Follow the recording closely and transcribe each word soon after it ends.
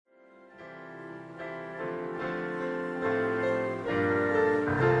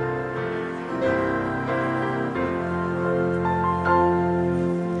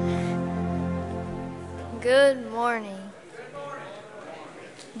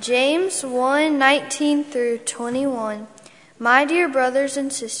James 1:19 through 21. My dear brothers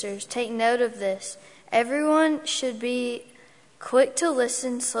and sisters, take note of this. Everyone should be quick to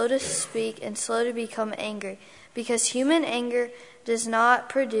listen, slow to speak, and slow to become angry, because human anger does not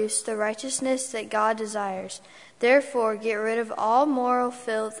produce the righteousness that God desires. Therefore, get rid of all moral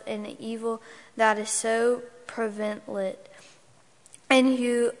filth and evil that is so prevalent, and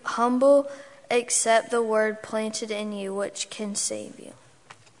you humble accept the word planted in you, which can save you.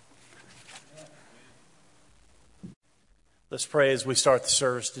 Let's pray as we start the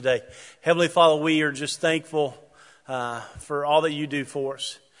service today. Heavenly Father, we are just thankful for all that you do for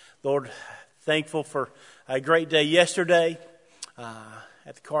us. Lord, thankful for a great day yesterday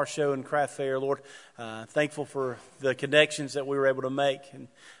at the car show and craft fair. Lord, thankful for the connections that we were able to make. And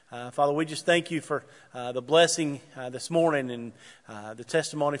Father, we just thank you for the blessing this morning and the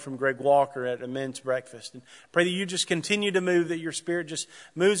testimony from Greg Walker at a men's breakfast. And pray that you just continue to move, that your Spirit just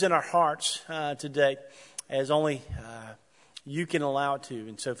moves in our hearts today as only you can allow it to.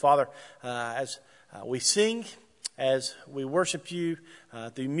 And so, Father, as we sing, as we worship you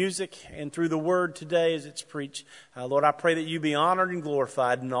through music and through the word today as it's preached, Lord, I pray that you be honored and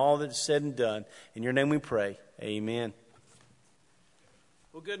glorified in all that is said and done. In your name we pray. Amen.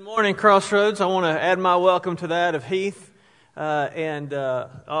 Well, good morning, Crossroads. I want to add my welcome to that of Heath. And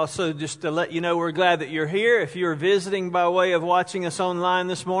also just to let you know we're glad that you're here. If you're visiting by way of watching us online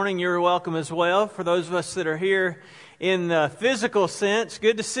this morning, you're welcome as well. For those of us that are here in the physical sense,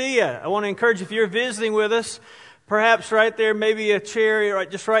 good to see you. I want to encourage, if you're visiting with us, perhaps right there, maybe a chair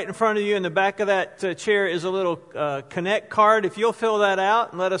just right in front of you. In the back of that chair is a little Connect card. If you'll fill that out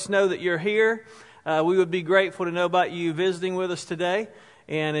and let us know that you're here, we would be grateful to know about you visiting with us today.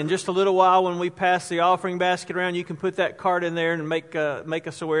 And in just a little while, when we pass the offering basket around, you can put that card in there and make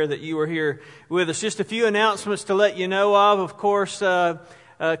us aware that you were here with us. Just a few announcements to let you know of. Of course,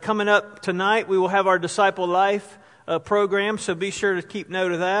 coming up tonight, we will have our Disciple Life program, so be sure to keep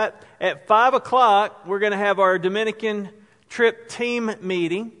note of that. At 5 o'clock, we're going to have our Dominican trip team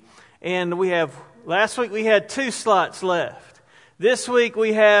meeting. And last week we had 2 slots left. This week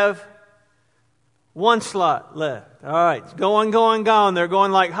we have 1 slot left. All right, it's gone. They're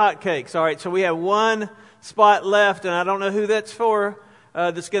going like hotcakes. All right, so we have 1 spot left, and I don't know who that's for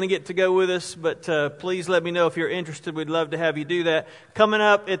that's going to get to go with us, but please let me know if you're interested. We'd love to have you do that. Coming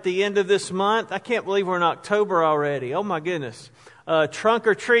up at the end of this month, I can't believe we're in October already. Oh, my goodness. Trunk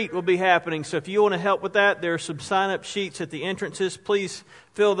or Treat will be happening, so if you want to help with that, there are some sign-up sheets at the entrances. Please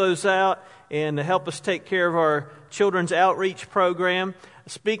fill those out and help us take care of our children's outreach program.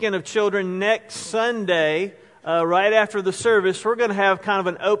 Speaking of children, next Sunday, right after the service, we're going to have kind of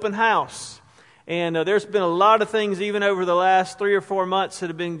an open house. And there's been a lot of things, even over the last 3 or 4 months, that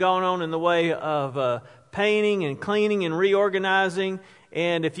have been going on in the way of painting and cleaning and reorganizing.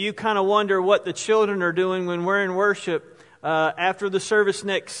 And if you kind of wonder what the children are doing when we're in worship, after the service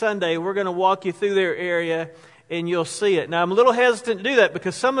next Sunday, we're going to walk you through their area and you'll see it. Now, I'm a little hesitant to do that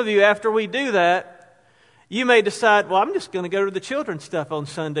because some of you, after we do that, you may decide, well, I'm just going to go to the children's stuff on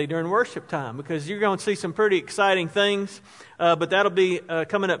Sunday during worship time, because you're going to see some pretty exciting things. But that'll be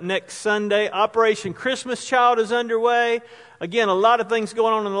coming up next Sunday. Operation Christmas Child is underway. Again, a lot of things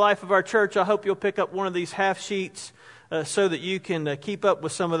going on in the life of our church. I hope you'll pick up one of these half sheets so that you can keep up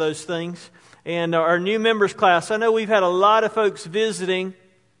with some of those things. And our new members class. I know we've had a lot of folks visiting.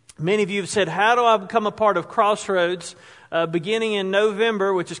 Many of you have said, how do I become a part of Crossroads? Beginning in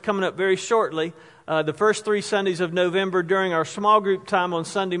November, which is coming up very shortly, the first 3 Sundays of November during our small group time on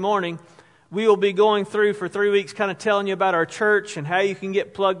Sunday morning, we will be going through for 3 weeks kind of telling you about our church and how you can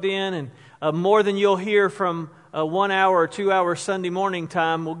get plugged in. And more than you'll hear from 1 hour or 2 hour Sunday morning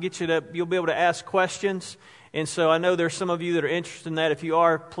time, you'll be able to ask questions. And so I know there's some of you that are interested in that. If you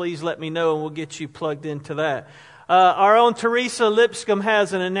are, please let me know and we'll get you plugged into that. Our own Teresa Lipscomb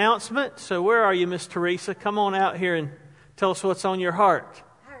has an announcement. So where are you, Miss Teresa? Come on out here and tell us what's on your heart.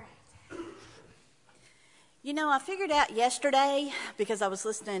 You know, I figured out yesterday, because I was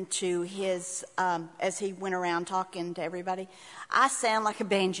listening to his, as he went around talking to everybody, I sound like a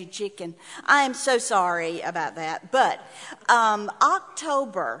bangy chicken. I am so sorry about that. But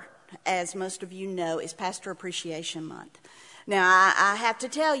October, as most of you know, is Pastor Appreciation Month. Now, I have to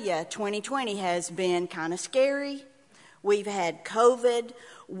tell you, 2020 has been kind of scary. We've had COVID.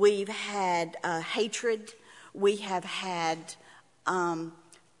 We've had hatred. We have had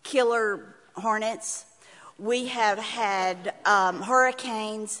killer hornets. We have had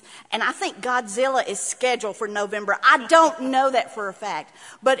hurricanes, and I think Godzilla is scheduled for November. I don't know that for a fact.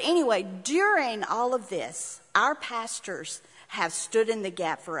 But anyway, during all of this, our pastors have stood in the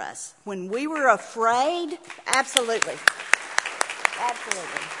gap for us. When we were afraid, absolutely.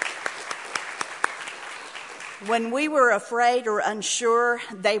 Absolutely. When we were afraid or unsure,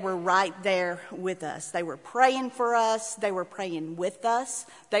 they were right there with us. They were praying for us. They were praying with us.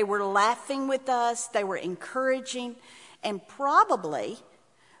 They were laughing with us. They were encouraging. And probably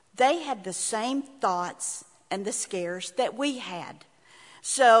they had the same thoughts and the scares that we had.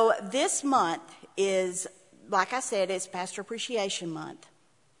 So this month is, like I said, it's Pastor Appreciation Month.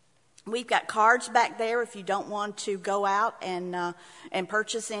 We've got cards back there if you don't want to go out and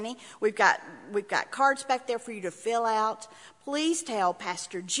purchase any. We've got cards back there for you to fill out. Please tell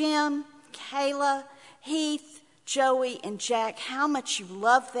Pastor Jim, Kayla, Heath, Joey, and Jack how much you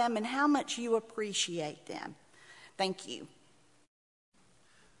love them and how much you appreciate them. Thank you.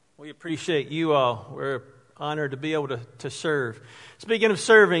 We appreciate you all. We're honored to be able to serve. Speaking of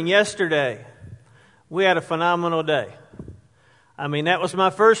serving, yesterday we had a phenomenal day. I mean, that was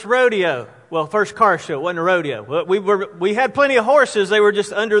my first rodeo. Well, first car show. It wasn't a rodeo. We had plenty of horses. They were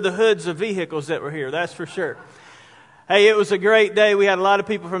just under the hoods of vehicles that were here. That's for sure. Hey, it was a great day. We had a lot of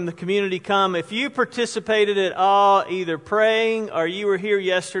people from the community come. If you participated at all, either praying or you were here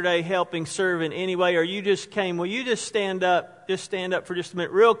yesterday helping serve in any way, or you just came, will you just stand up? Just stand up for just a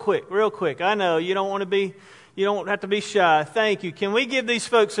minute. Real quick. I know you don't have to be shy. Thank you. Can we give these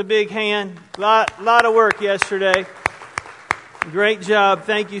folks a big hand? Lot of work yesterday. Great job.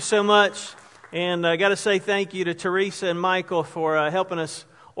 Thank you so much. And I got to say thank you to Teresa and Michael for helping us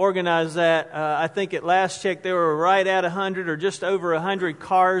organize that. I think at last check there were right at 100 or just over 100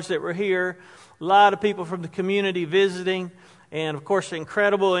 cars that were here. A lot of people from the community visiting. And of course,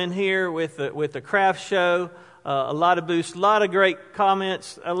 incredible in here with the craft show. A lot of booths, a lot of great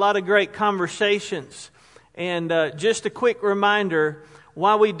comments, a lot of great conversations. And just a quick reminder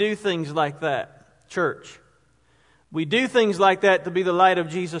why we do things like that, church. We do things like that to be the light of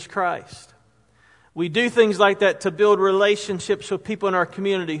Jesus Christ. We do things like that to build relationships with people in our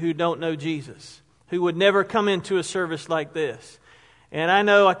community who don't know Jesus, who would never come into a service like this. And I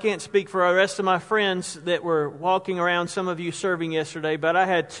know I can't speak for the rest of my friends that were walking around, some of you serving yesterday, but I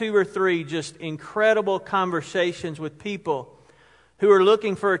had 2 or 3 just incredible conversations with people who are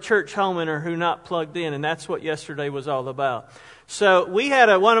looking for a church home and are who not plugged in, and that's what yesterday was all about. So we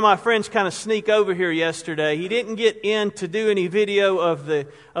had one of my friends kind of sneak over here yesterday. He didn't get in to do any video of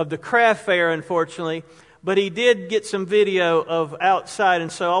the craft fair, unfortunately, but he did get some video of outside,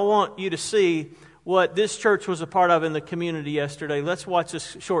 and so I want you to see what this church was a part of in the community yesterday. Let's watch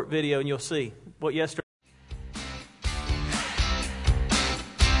this short video, and you'll see what yesterday.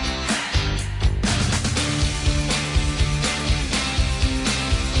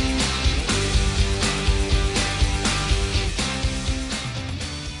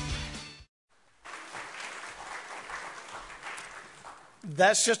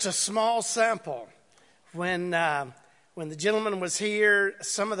 That's just a small sample. When the gentleman was here,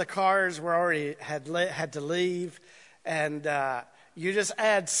 some of the cars were already had to leave, and you just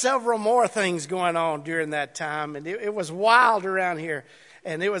add several more things going on during that time, and it was wild around here,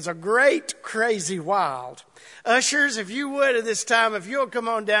 and it was a great, crazy wild. Ushers, if you would at this time, if you'll come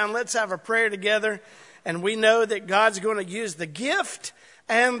on down, let's have a prayer together, and we know that God's going to use the gift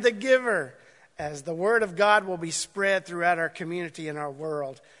and the giver as the Word of God will be spread throughout our community and our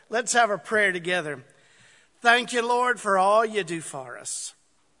world. Let's have a prayer together. Thank you, Lord, for all you do for us.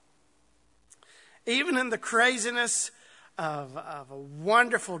 Even in the craziness of a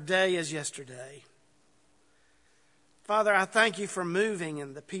wonderful day as yesterday. Father, I thank you for moving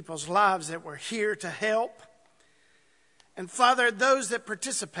in the people's lives that were here to help. And Father, those that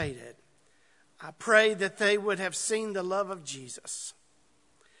participated, I pray that they would have seen the love of Jesus.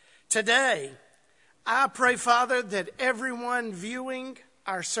 Today, I pray, Father, that everyone viewing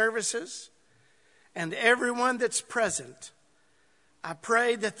our services and everyone that's present, I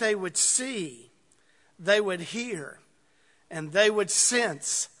pray that they would see, they would hear, and they would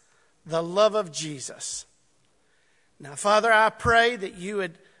sense the love of Jesus. Now, Father, I pray that you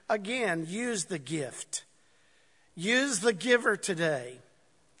would, again, use the gift. Use the giver today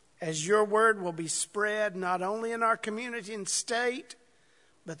as your word will be spread not only in our community and state,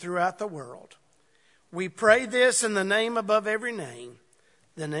 but throughout the world. We pray this in the name above every name,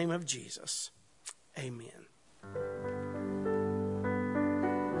 the name of Jesus. Amen.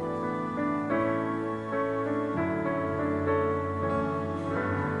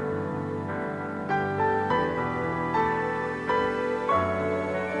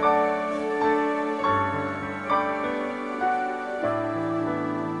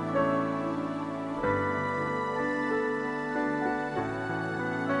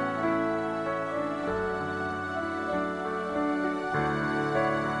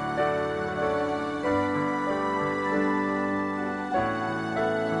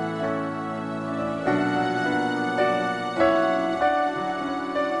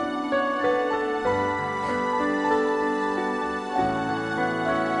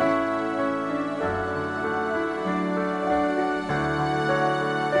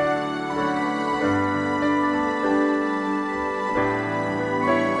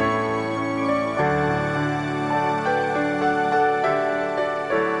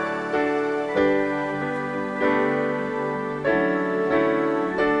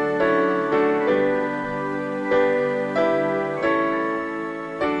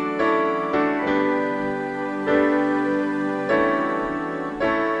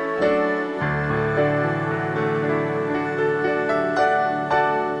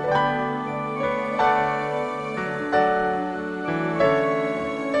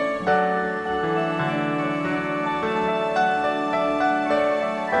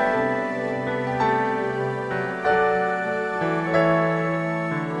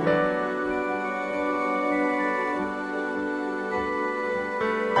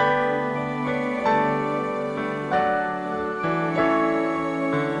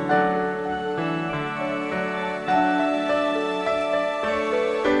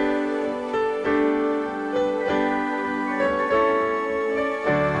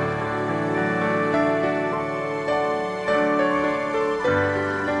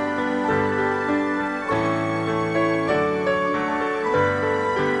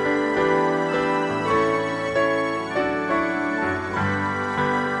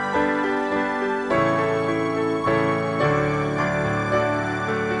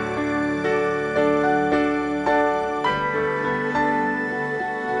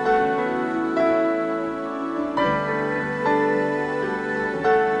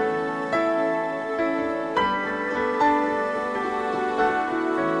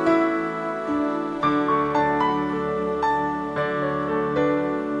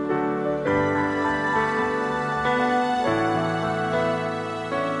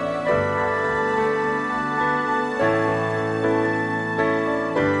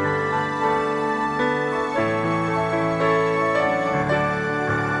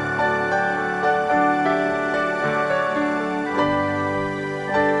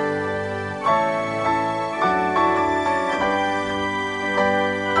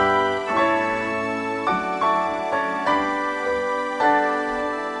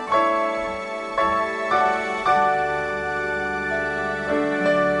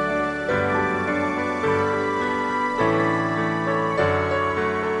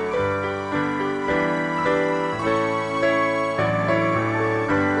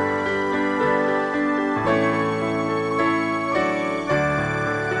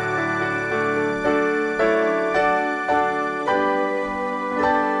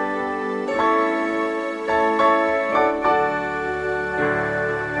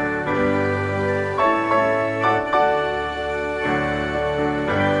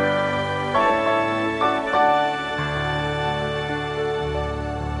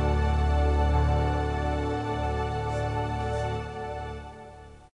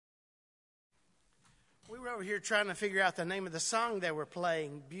 over here trying to figure out the name of the song they were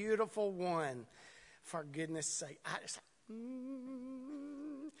playing. Beautiful One. For goodness sake. I just,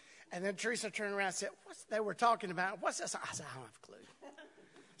 And then Teresa turned around and said, "What's they were talking about? What's that song?" I said, "I don't have a clue."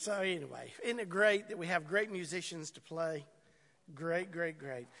 So anyway, isn't it great that we have great musicians to play? Great, great,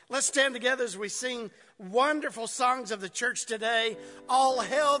 great. Let's stand together as we sing wonderful songs of the church today. All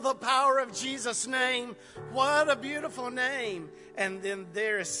hail the power of Jesus' name. What a beautiful name. And then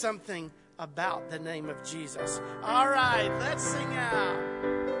there is something about the name of Jesus. All right, let's sing out.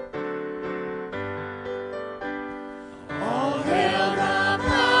 All hail the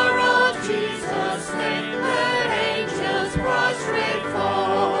power of Jesus' name. Let angels prostrate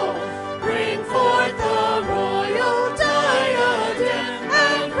fall. Bring forth the royal diadem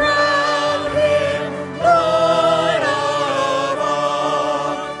and crown him Lord of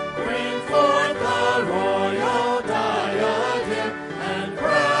all. Bring forth the royal diadem and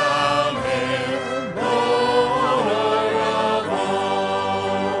crown him Lord of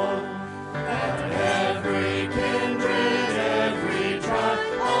all. And every kindred, every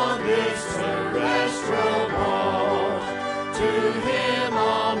tribe on this terrestrial ball, to him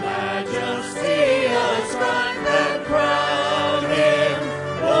all majesty ascribe and crown him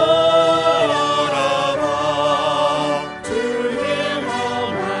Lord of all. To him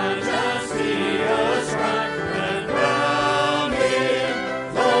all majesty ascribe and crown him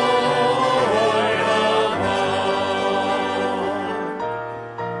Lord of all.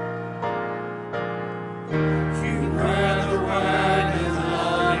 You were the Word in the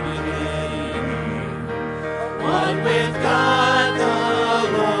beginning, one with God the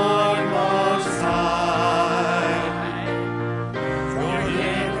Lord Most High. Your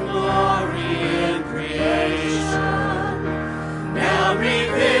name glory in creation, now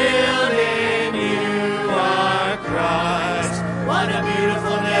revealed in you are Christ. What a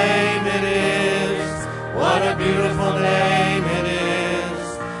beautiful name it is! What a beautiful name it is!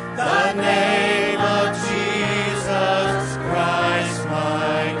 The name of Jesus Christ,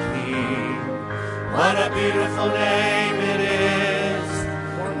 my King. What a beautiful name it is.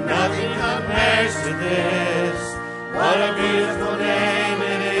 Nothing compares to this. What a beautiful name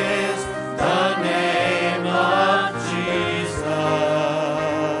it is. The name of Jesus.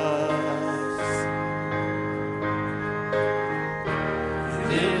 You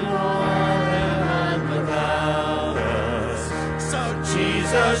did more than without us. So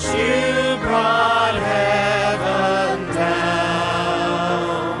Jesus, you brought heaven down.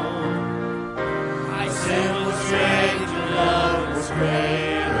 My sin was great, your love was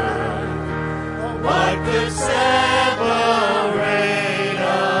greater. What could separate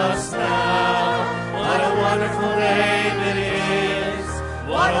us now? What a wonderful name it is.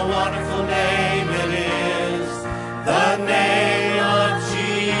 What a wonderful name it is. The name of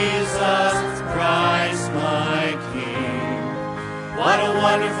Jesus Christ, my King. What a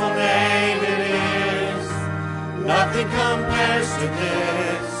wonderful name it is. Nothing compares to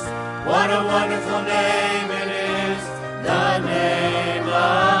this. What a wonderful name it is. The name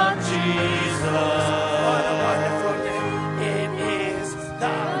of Jesus. What a wonderful name it is.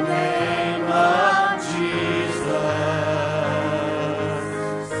 The Name of Jesus.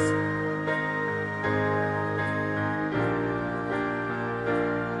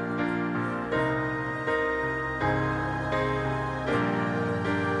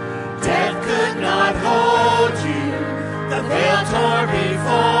 Death could not hold you. The veil tore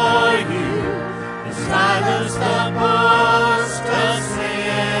before you. The silence, the boast of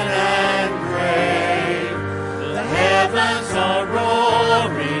sin and grave. The heavens are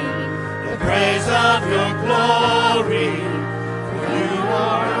roaring, the praise of your glory. For you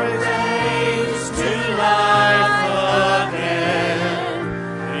are raised to life again.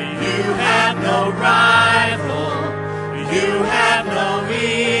 You have no rival, you have no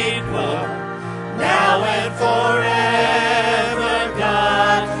equal. Now and forever,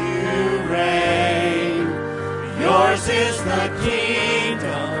 God, you reign. Yours is the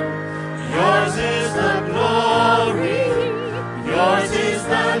kingdom, yours is the glory, yours is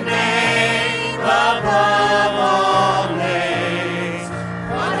the name above all names.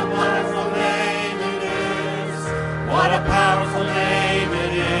 What a wonderful name it is, what a powerful name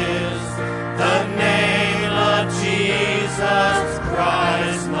it is, the name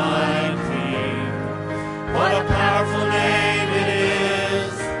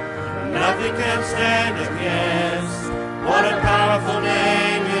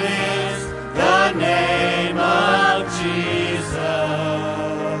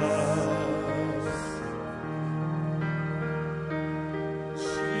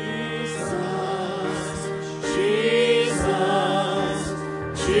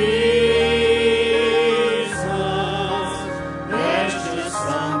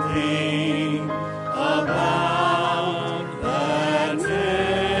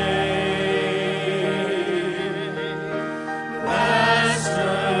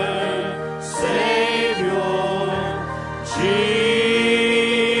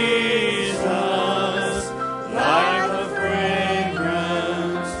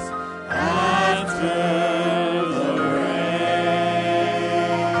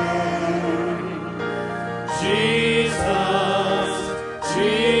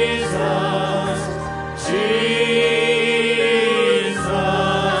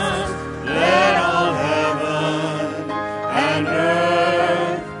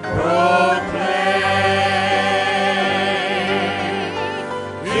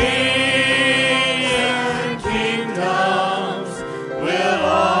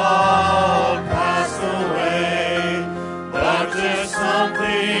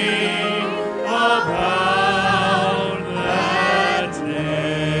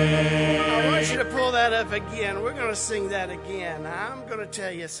worship again. We're going to sing that again. I'm going to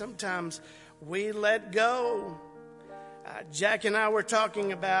tell you, sometimes we let go. Jack and I were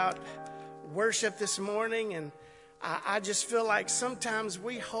talking about worship this morning, and I just feel like sometimes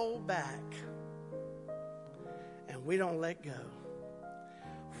we hold back and we don't let go.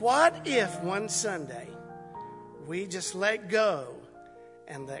 What if one Sunday we just let go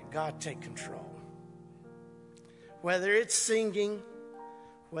and let God take control? Whether it's singing,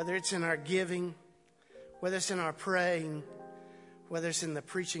 whether it's in our giving, whether it's in our praying, whether it's in the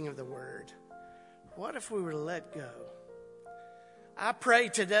preaching of the word. What if we were to let go? I pray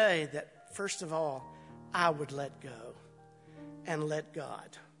today that, first of all, I would let go and let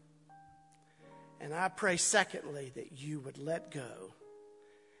God. And I pray, secondly, that you would let go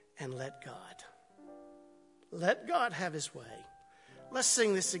and let God. Let God have his way. Let's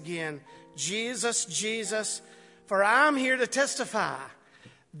sing this again. Jesus, Jesus, for I'm here to testify.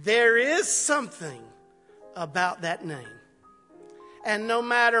 There is something about that name. And no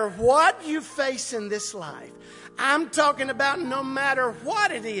matter what you face in this life, I'm talking about no matter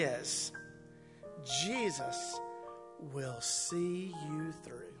what it is, Jesus will see you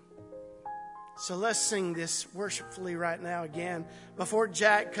through. So let's sing this worshipfully right now again before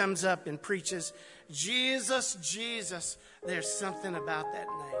Jack comes up and preaches. Jesus, Jesus, there's something about that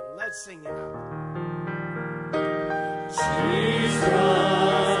name. Let's sing it out. Jesus,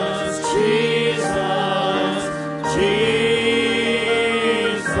 Jesus, Jesus,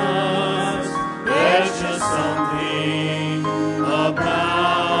 there's just something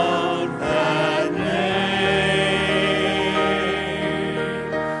about that name.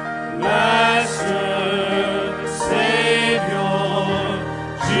 Master, Savior,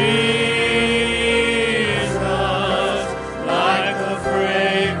 Jesus, like the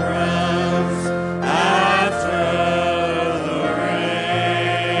fragrance after the rain.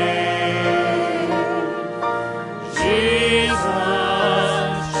 Jesus,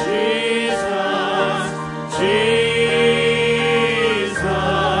 Jesus, Jesus,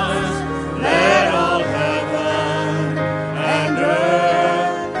 let all heaven and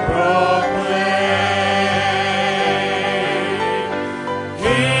earth proclaim.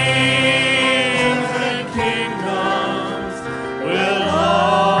 Kings and kingdoms will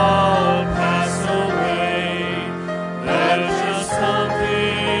all pass away. There's just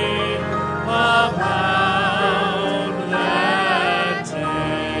something about that name.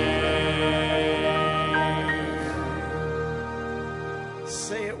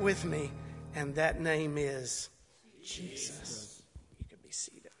 Say it with me, and that name is Jesus. You can be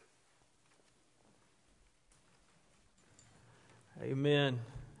seated. Amen.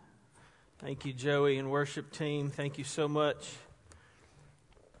 Thank you, Joey and worship team. Thank you so much.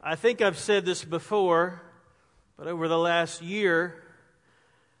 I think I've said this before, but over the last year,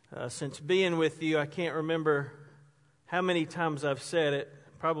 since being with you, I can't remember how many times I've said it.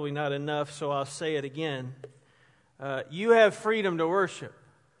 Probably not enough, so I'll say it again. You have freedom to worship.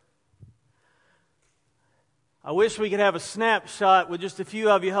 I wish we could have a snapshot with just a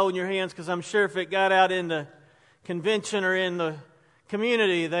few of you holding your hands, because I'm sure if it got out in the convention or in the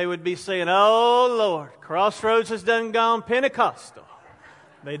community, they would be saying, "Oh Lord, Crossroads has done gone Pentecostal.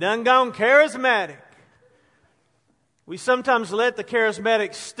 They done gone charismatic." We sometimes let the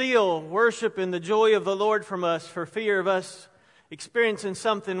charismatics steal worship and the joy of the Lord from us for fear of us experiencing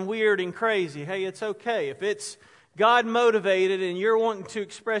something weird and crazy. Hey, it's okay. If it's God motivated and you're wanting to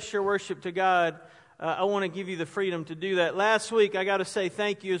express your worship to God, I want to give you the freedom to do that. Last week, I got to say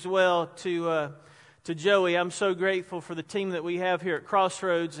thank you as well to Joey. I'm so grateful for the team that we have here at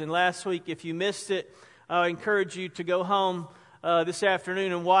Crossroads. And last week, if you missed it, I encourage you to go home this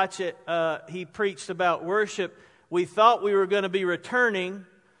afternoon and watch it. He preached about worship. We thought we were going to be returning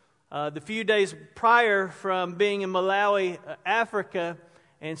the few days prior from being in Malawi, Africa.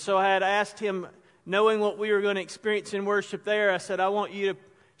 And so I had asked him, knowing what we were going to experience in worship there, I said, I want you to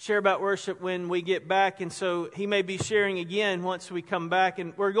share about worship when we get back. And so he may be sharing again once we come back.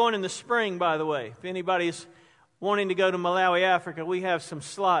 And we're going in the spring, by the way. If anybody's wanting to go to Malawi, Africa, we have some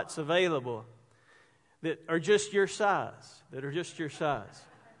slots available that are just your size.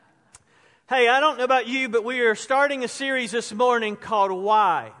 Hey, I don't know about you, but we are starting a series this morning called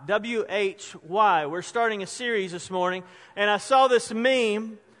Why. W-H-Y. We're starting a series this morning. And I saw this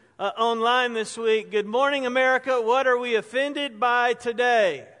meme online this week. Good morning, America. What are we offended by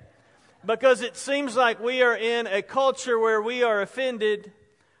today? Because it seems like we are in a culture where we are offended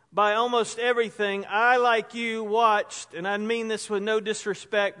by almost everything. I, like you, watched, and I mean this with no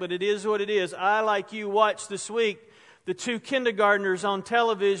disrespect, but it is what it is. I, like you, watched this week the two kindergartners on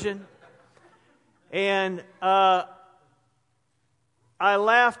television. And I I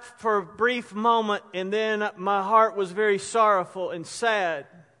laughed for a brief moment, and then my heart was very sorrowful and sad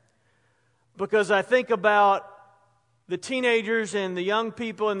because I think about the teenagers and the young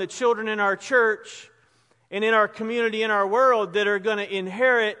people and the children in our church and in our community, in our world, that are going to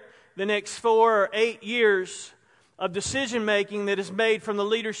inherit the next 4 or 8 years of decision making that is made from the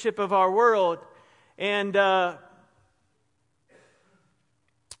leadership of our world. And I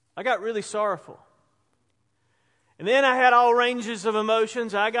got really sorrowful. And then I had all ranges of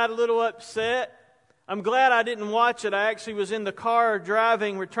emotions. I got a little upset. I'm glad I didn't watch it. I actually was in the car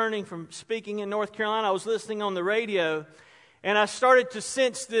driving, returning from speaking in North Carolina. I was listening on the radio, and I started to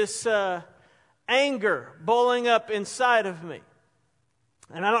sense this anger boiling up inside of me.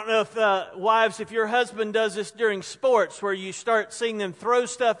 And I don't know if wives, if your husband does this during sports, where you start seeing them throw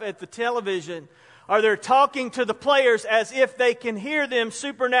stuff at the television, or they're talking to the players as if they can hear them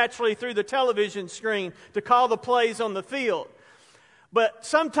supernaturally through the television screen to call the plays on the field. But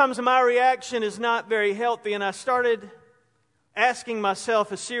sometimes my reaction is not very healthy, and I started asking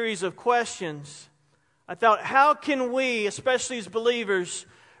myself a series of questions. I thought, how can we, especially as believers,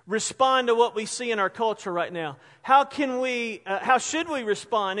 respond to what we see in our culture right now? How should we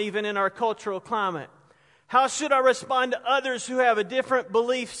respond even in our cultural climate? How should I respond to others who have a different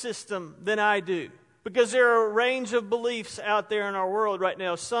belief system than I do? Because there are a range of beliefs out there in our world right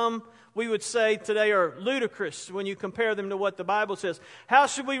now. Some, we would say today, are ludicrous when you compare them to what the Bible says. How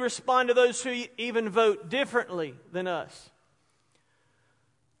should we respond to those who even vote differently than us?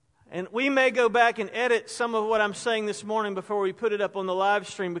 And we may go back and edit some of what I'm saying this morning before we put it up on the live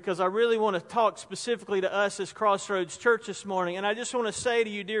stream, because I really want to talk specifically to us as Crossroads Church this morning. And I just want to say to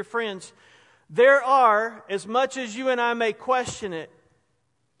you, dear friends, there are, as much as you and I may question it,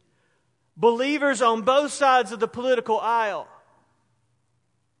 believers on both sides of the political aisle.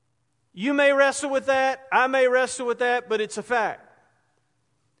 You may wrestle with that, I may wrestle with that, but it's a fact.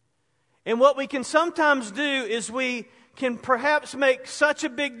 And what we can sometimes do is we can perhaps make such a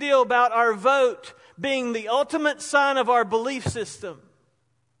big deal about our vote being the ultimate sign of our belief system.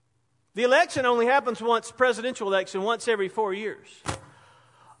 The election only happens once, presidential election, once every 4 years.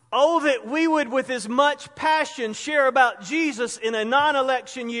 Oh, that we would with as much passion share about Jesus in a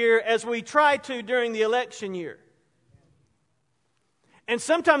non-election year as we try to during the election year. And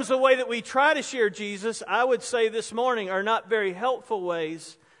sometimes the way that we try to share Jesus, I would say this morning, are not very helpful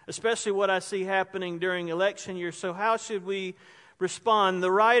ways, especially what I see happening during election year. So how should we respond?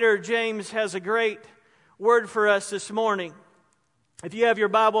 The writer James has a great word for us this morning. If you have your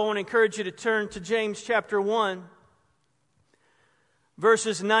Bible, I want to encourage you to turn to James chapter 1.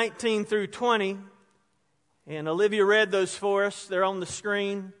 Verses 19 through 20, and Olivia read those for us. They're on the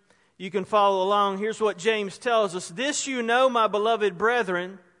screen. You can follow along. Here's what James tells us. This you know, my beloved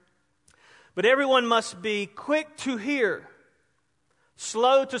brethren, but everyone must be quick to hear,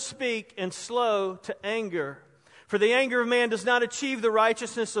 slow to speak, and slow to anger. For the anger of man does not achieve the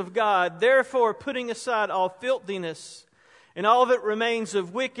righteousness of God. Therefore, putting aside all filthiness and all that remains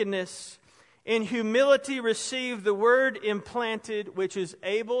of wickedness, in humility receive the word implanted, which is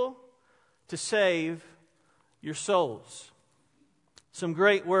able to save your souls. Some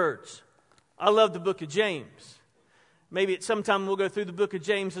great words. I love the book of James. Maybe at some time we'll go through the book of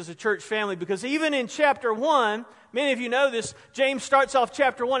James as a church family, because even in chapter 1, many of you know this, James starts off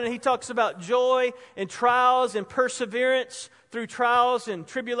chapter 1 and he talks about joy and trials and perseverance through trials and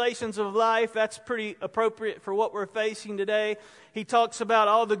tribulations of life. That's pretty appropriate for what we're facing today. He talks about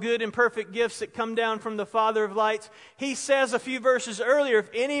all the good and perfect gifts that come down from the Father of lights. He says a few verses earlier, if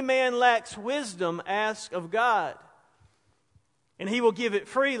any man lacks wisdom, ask of God, and he will give it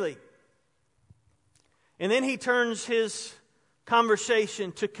freely. And then he turns his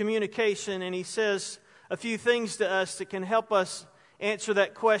conversation to communication, and he says a few things to us that can help us answer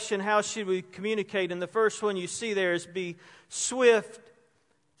that question, how should we communicate? And the first one you see there is be swift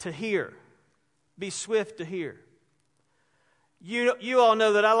to hear. Be swift to hear. You all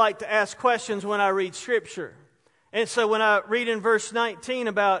know that I like to ask questions when I read Scripture. And so when I read in verse 19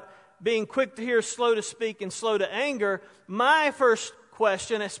 about being quick to hear, slow to speak, and slow to anger, my first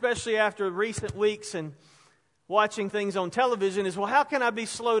question, especially after recent weeks and watching things on television, is, well, how can I be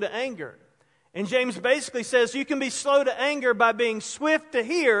slow to anger? And James basically says you can be slow to anger by being swift to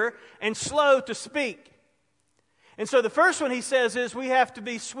hear and slow to speak. And so the first one he says is we have to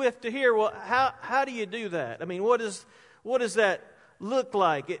be swift to hear. Well, how do you do that? I mean, what does that look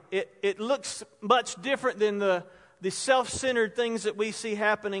like? It looks much different than the self-centered things that we see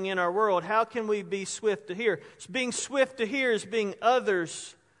happening in our world. How can we be swift to hear? So being swift to hear is being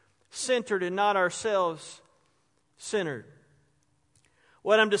others-centered and not ourselves-centered.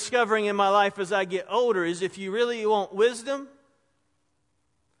 What I'm discovering in my life as I get older is if you really want wisdom,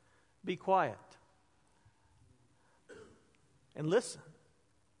 Be quiet and listen.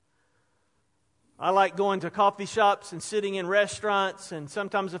 I like going to coffee shops and sitting in restaurants, and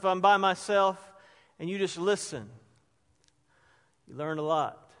sometimes if I'm by myself and you just listen, you learn a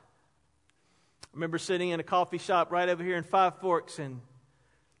lot. I remember sitting in a coffee shop right over here in Five Forks and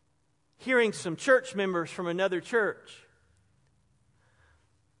hearing some church members from another church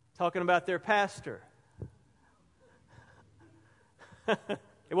talking about their pastor.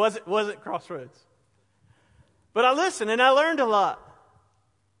 It wasn't Crossroads. But I listened and I learned a lot.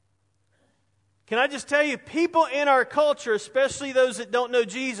 Can I just tell you, people in our culture, especially those that don't know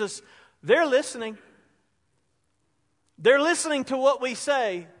Jesus, they're listening. They're listening to what we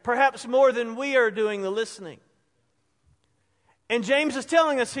say, perhaps more than we are doing the listening. And James is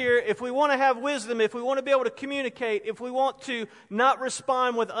telling us here, if we want to have wisdom, if we want to be able to communicate, if we want to not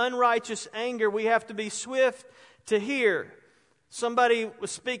respond with unrighteous anger, we have to be swift to hear. Somebody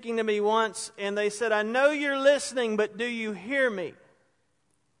was speaking to me once, and they said, I know you're listening, but do you hear me?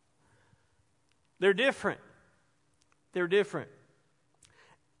 They're different. They're different.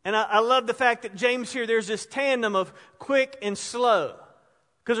 And I love the fact that James here, there's this tandem of quick and slow.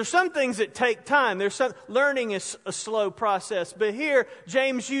 Because there's some things that take time. Learning is a slow process. But here,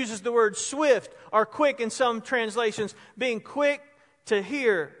 James uses the word swift or quick in some translations, being quick to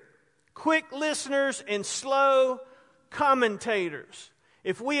hear. Quick listeners and slow commentators.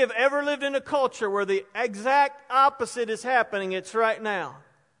 If we have ever lived in a culture where the exact opposite is happening, it's right now.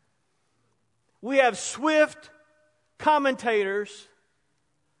 We have swift commentators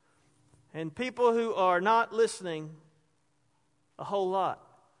and people who are not listening a whole lot.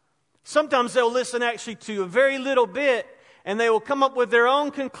 Sometimes they'll listen actually to a very little bit, and they will come up with their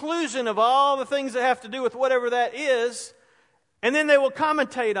own conclusion of all the things that have to do with whatever that is, and then they will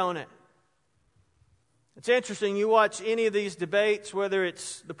commentate on it. It's interesting, you watch any of these debates, whether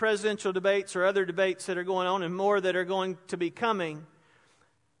it's the presidential debates or other debates that are going on and more that are going to be coming,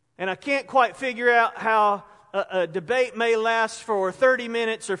 and I can't quite figure out how a debate may last for 30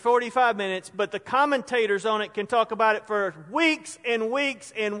 minutes or 45 minutes, but the commentators on it can talk about it for weeks and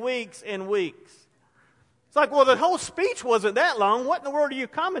weeks and weeks and weeks. It's like, well, the whole speech wasn't that long. What in the world are you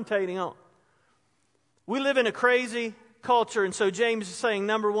commentating on? We live in a crazy culture, and so James is saying,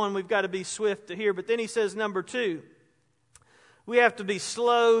 number one, we've got to be swift to hear. But then he says, number two, we have to be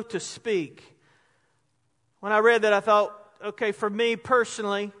slow to speak. When I read that, I thought, okay, for me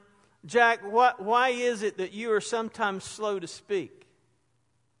personally, Jack, why is it that you are sometimes slow to speak?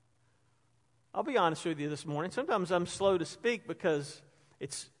 I'll be honest with you this morning. Sometimes I'm slow to speak because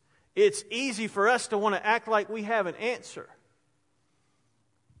it's easy for us to want to act like we have an answer.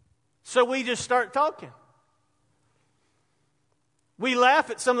 So we just start talking. We laugh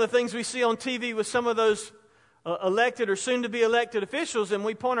at some of the things we see on TV with some of those elected or soon-to-be elected officials, and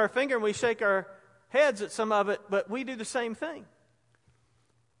we point our finger and we shake our heads at some of it, but we do the same thing.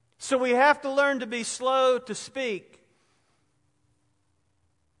 So we have to learn to be slow to speak.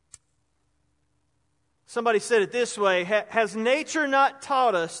 Somebody said it this way, has nature not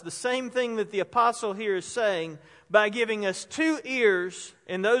taught us the same thing that the apostle here is saying by giving us 2 ears,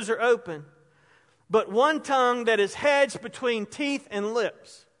 and those are open, but 1 tongue that is hedged between teeth and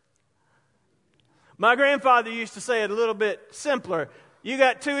lips? My grandfather used to say it a little bit simpler. You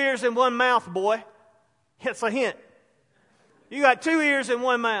got 2 ears and 1 mouth, boy. It's a hint. You got 2 ears and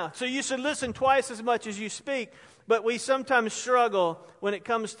 1 mouth. So you should listen twice as much as you speak. But we sometimes struggle when it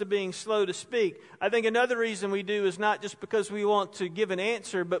comes to being slow to speak. I think another reason we do is not just because we want to give an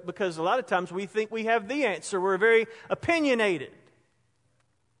answer, but because a lot of times we think we have the answer. We're very opinionated.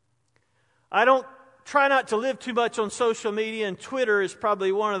 I don't try not to live too much on social media, and Twitter is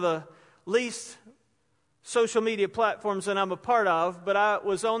probably one of the least social media platforms that I'm a part of. But I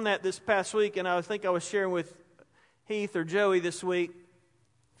was on that this past week, and I think I was sharing with Heath or Joey this week.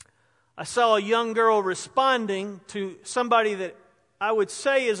 I saw a young girl responding to somebody that I would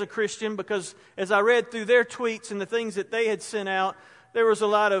say is a Christian, because as I read through their tweets and the things that they had sent out, there was a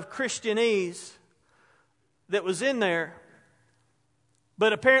lot of Christianese that was in there.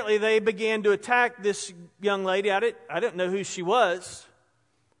 But apparently they began to attack this young lady. I didn't know who she was.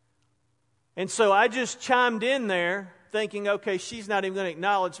 And so I just chimed in there thinking, okay, she's not even going to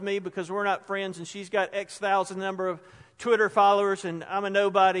acknowledge me because we're not friends, and she's got X thousand number of Twitter followers and I'm a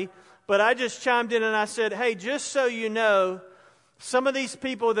nobody. But I just chimed in and I said, hey, just so you know, some of these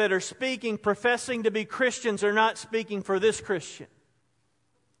people that are speaking, professing to be Christians, are not speaking for this Christian.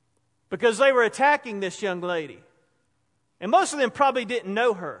 Because they were attacking this young lady. And most of them probably didn't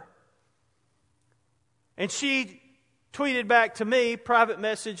know her. And she tweeted back to me, private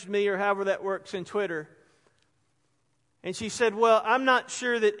messaged me, or however that works in Twitter. And she said, well, I'm not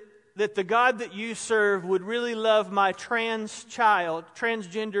sure that that the God that you serve would really love my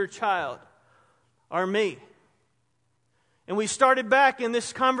transgender child, or me. And we started back in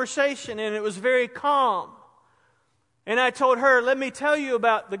this conversation, and it was very calm. And I told her, let me tell you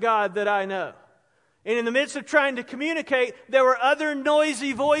about the God that I know. And in the midst of trying to communicate, there were other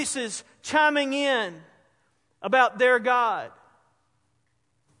noisy voices chiming in about their God.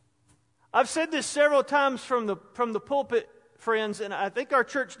 I've said this several times from the pulpit, friends, and I think our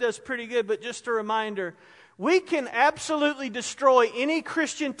church does pretty good, but just a reminder, we can absolutely destroy any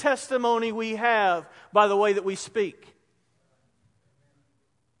Christian testimony we have by the way that we speak.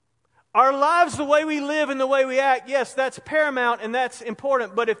 Our lives, the way we live and the way we act, yes, that's paramount and that's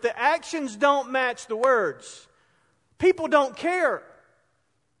important. But if the actions don't match the words, people don't care.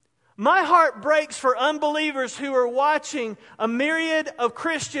 My heart breaks for unbelievers who are watching a myriad of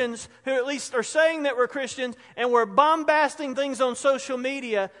Christians who at least are saying that we're Christians, and we're bombasting things on social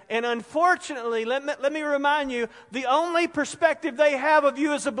media. And unfortunately, let me remind you, the only perspective they have of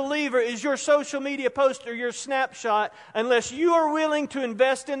you as a believer is your social media post or your snapshot, unless you are willing to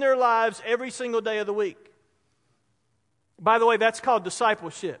invest in their lives every single day of the week. By the way, that's called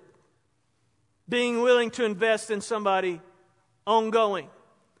discipleship. Being willing to invest in somebody ongoing.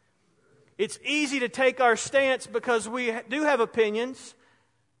 It's easy to take our stance because we do have opinions,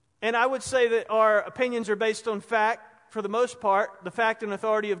 and I would say that our opinions are based on fact, for the most part, the fact and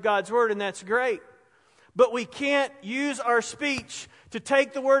authority of God's Word, and that's great. But we can't use our speech to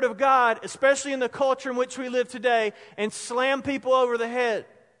take the Word of God, especially in the culture in which we live today, and slam people over the head.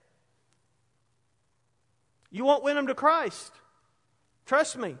 You won't win them to Christ.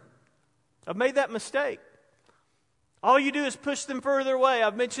 Trust me. I've made that mistake. All you do is push them further away.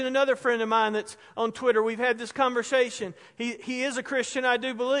 I've mentioned another friend of mine that's on Twitter. We've had this conversation. He is a Christian, I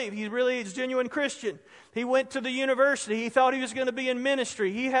do believe. He really is a genuine Christian. He went to the university. He thought he was going to be in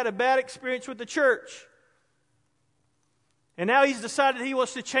ministry. He had a bad experience with the church. And now he's decided he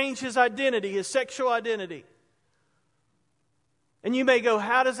wants to change his identity, his sexual identity. And you may go,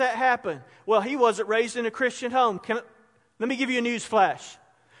 how does that happen? Well, he wasn't raised in a Christian home. Let me give you a news flash.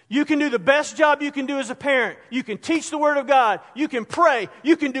 You can do the best job you can do as a parent. You can teach the Word of God. You can pray.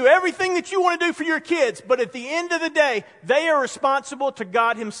 You can do everything that you want to do for your kids. But at the end of the day, they are responsible to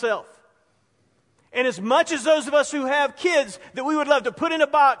God Himself. And as much as those of us who have kids that we would love to put in a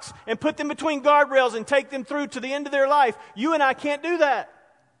box and put them between guardrails and take them through to the end of their life, you and I can't do that.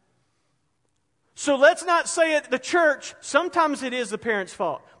 So let's not say at the church, sometimes it is the parent's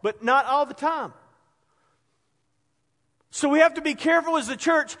fault, but not all the time. So we have to be careful as the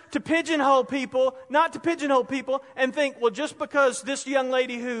church to pigeonhole people, not to pigeonhole people and think, well, just because this young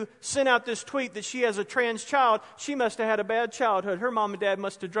lady who sent out this tweet that she has a trans child, she must have had a bad childhood. Her mom and dad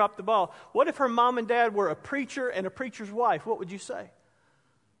must have dropped the ball. What if her mom and dad were a preacher and a preacher's wife? What would you say?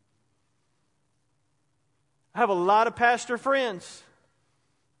 I have a lot of pastor friends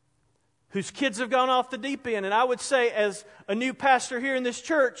whose kids have gone off the deep end. And I would say, as a new pastor here in this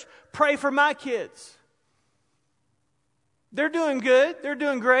church, pray for my kids. They're doing good. They're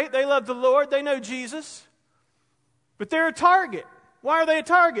doing great. They love the Lord. They know Jesus. But they're a target. Why are they a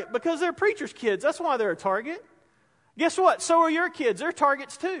target? Because they're preachers' kids. That's why they're a target. Guess what? So are your kids. They're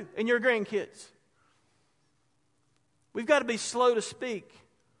targets too, and your grandkids. We've got to be slow to speak.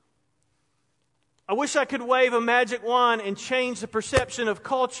 I wish I could wave a magic wand and change the perception of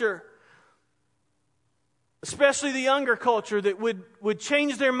culture, especially the younger culture, that would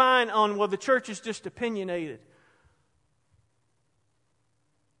change their mind on, well, the church is just opinionated.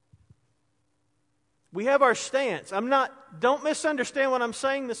 We have our stance. Don't misunderstand what I'm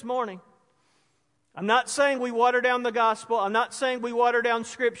saying this morning. I'm not saying we water down the gospel. I'm not saying we water down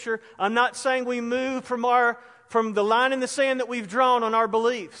Scripture. I'm not saying we move from the line in the sand that we've drawn on our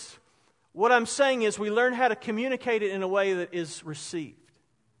beliefs. What I'm saying is we learn how to communicate it in a way that is received.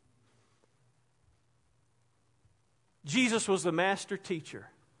 Jesus was the master teacher.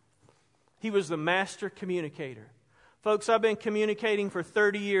 He was the master communicator. Folks, I've been communicating for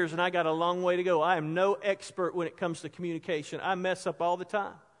 30 years and I got a long way to go. I am no expert when it comes to communication. I mess up all the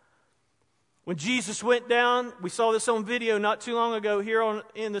time. When Jesus went down, we saw this on video not too long ago here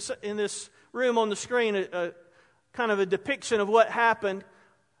in this room on the screen, a kind of a depiction of what happened.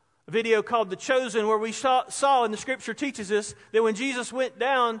 A video called The Chosen, where we saw, and the Scripture teaches us, that when Jesus went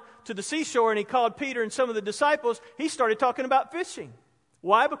down to the seashore and He called Peter and some of the disciples, He started talking about fishing.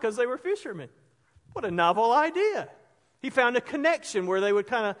 Why? Because they were fishermen. What a novel idea. He found a connection where they would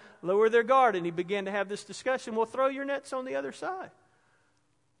kind of lower their guard, and He began to have this discussion. Well, throw your nets on the other side.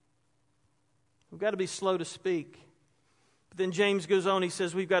 We've got to be slow to speak. But then James goes on, he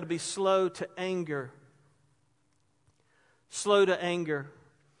says we've got to be slow to anger. Slow to anger.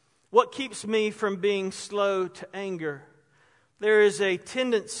 What keeps me from being slow to anger? There is a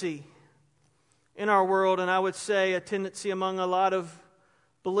tendency in our world, and I would say a tendency among a lot of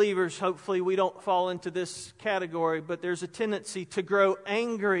believers, hopefully we don't fall into this category, but there's a tendency to grow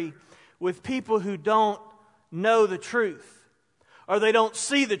angry with people who don't know the truth, or they don't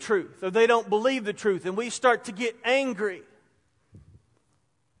see the truth, or they don't believe the truth, and we start to get angry.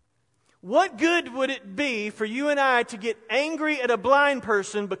 What good would it be for you and I to get angry at a blind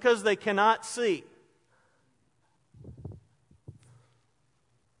person because they cannot see?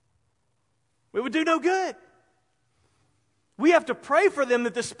 It would do no good. We have to pray for them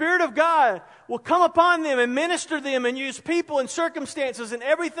that the Spirit of God will come upon them and minister them and use people and circumstances and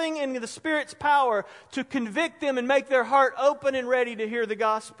everything in the Spirit's power to convict them and make their heart open and ready to hear the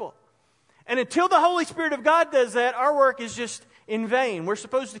gospel. And until the Holy Spirit of God does that, our work is just in vain. We're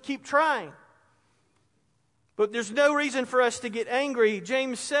supposed to keep trying. But there's no reason for us to get angry.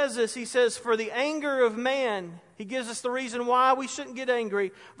 James says this. He says, for the anger of man, he gives us the reason why we shouldn't get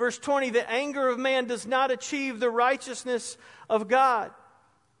angry. Verse 20, the anger of man does not achieve the righteousness of God.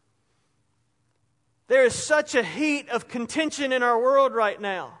 There is such a heat of contention in our world right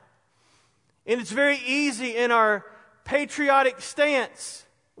now. And it's very easy in our patriotic stance.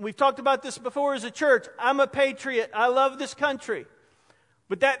 We've talked about this before as a church. I'm a patriot. I love this country.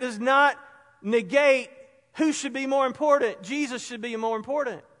 But that does not negate who should be more important. Jesus should be more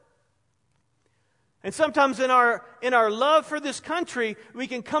important. And sometimes in our love for this country, we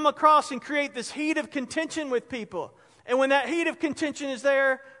can come across and create this heat of contention with people. And when that heat of contention is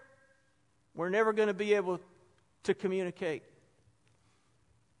there, we're never going to be able to communicate.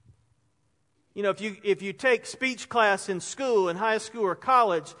 You know, if you take speech class in school, in high school or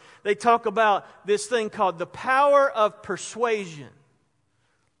college, they talk about this thing called the power of persuasion.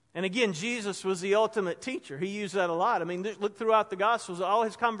 And again, Jesus was the ultimate teacher. He used that a lot. I mean, look throughout the Gospels, all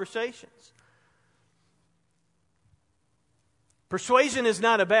his conversations. Persuasion is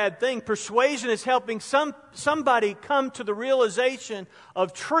not a bad thing. Persuasion is helping somebody come to the realization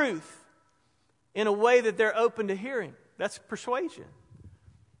of truth in a way that they're open to hearing. That's persuasion.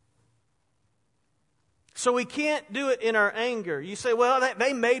 So we can't do it in our anger. You say, well,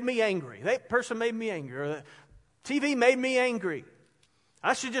 they made me angry. That person made me angry. Or the TV made me angry.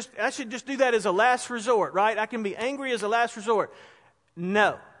 I should just do that as a last resort, right? I can be angry as a last resort.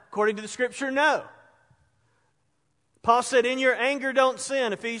 No. According to the Scripture, no. Paul said, in your anger don't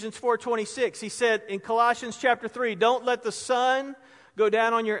sin, Ephesians 4:26. He said in Colossians chapter 3, don't let the sun go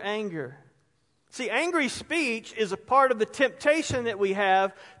down on your anger. See, angry speech is a part of the temptation that we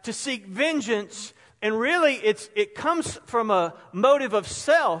have to seek vengeance. And really, it comes from a motive of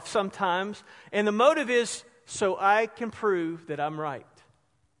self sometimes. And the motive is so I can prove that I'm right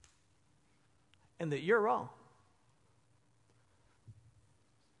and that you're wrong.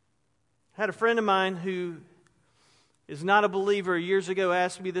 I had a friend of mine who is not a believer years ago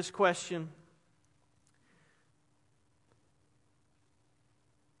asked me this question.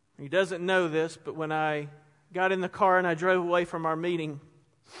 He doesn't know this, but when I got in the car and I drove away from our meeting,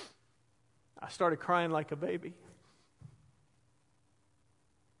 I started crying like a baby.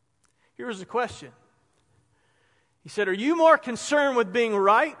 Here was the question. He said, are you more concerned with being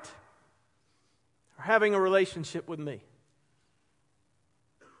right or having a relationship with me?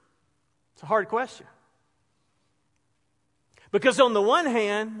 It's a hard question. Because on the one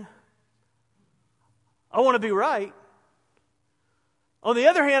hand, I want to be right. On the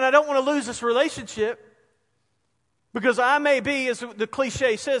other hand, I don't want to lose this relationship. Because I may be, as the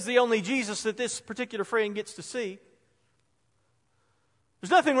cliche says, the only Jesus that this particular friend gets to see.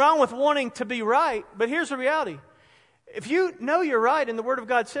 There's nothing wrong with wanting to be right, but here's the reality. If you know you're right and the Word of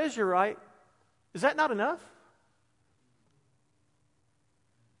God says you're right, is that not enough?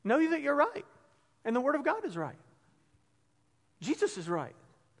 Know that you're right and the Word of God is right. Jesus is right.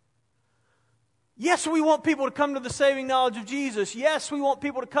 Yes, we want people to come to the saving knowledge of Jesus. Yes, we want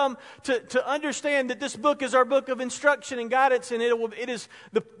people to come to understand that this book is our book of instruction and guidance, and it is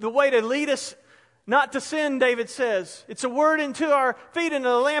the way to lead us not to sin, David says. It's a word into our feet and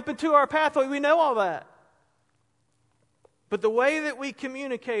a lamp into our pathway. We know all that. But the way that we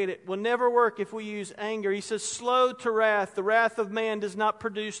communicate it will never work if we use anger. He says, slow to wrath. The wrath of man does not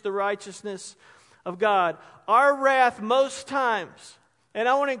produce the righteousness of God. Our wrath most times... And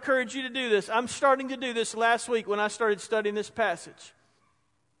I want to encourage you to do this. I'm starting to do this last week when I started studying this passage.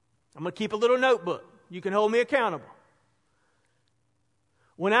 I'm going to keep a little notebook. You can hold me accountable.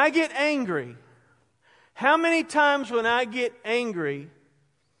 When I get angry, how many times when I get angry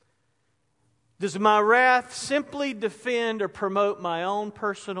does my wrath simply defend or promote my own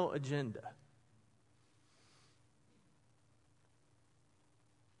personal agenda?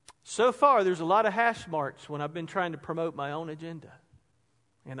 So far, there's a lot of hash marks when I've been trying to promote my own agenda.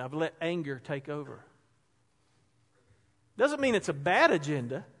 And I've let anger take over. Doesn't mean it's a bad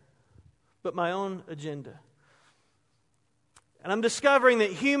agenda, but my own agenda. And I'm discovering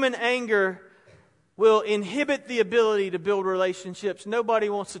that human anger will inhibit the ability to build relationships. Nobody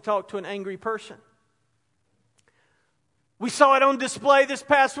wants to talk to an angry person. We saw it on display this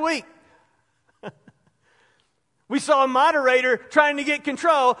past week. We saw a moderator trying to get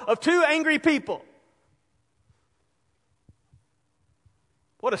control of two angry people.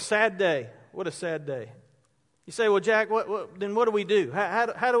 What a sad day. What a sad day. You say, well, Jack, then what do we do?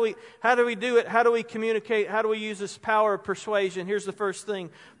 How do we do it? How do we communicate? How do we use this power of persuasion? Here's the first thing.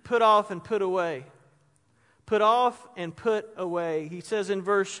 Put off and put away. Put off and put away. He says in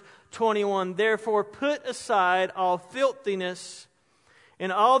verse 21, therefore put aside all filthiness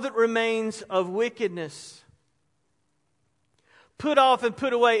and all that remains of wickedness. Put off and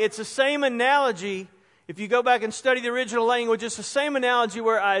put away. It's the same analogy. If you go back and study the original language, it's the same analogy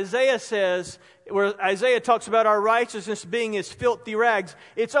where Isaiah talks about our righteousness being as filthy rags.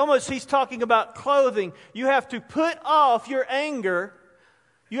 It's almost, he's talking about clothing. You have to put off your anger.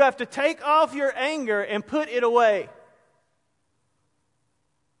 You have to take off your anger and put it away.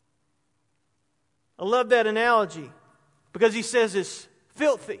 I love that analogy because he says it's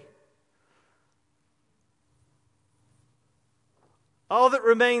filthy. All that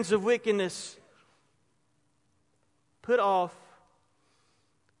remains of wickedness, put off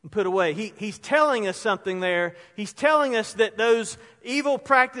and put away. He's telling us something there. He's telling us that those evil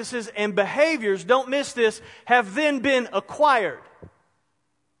practices and behaviors, don't miss this, have then been acquired.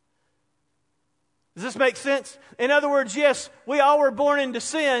 Does this make sense? In other words, yes, we all were born into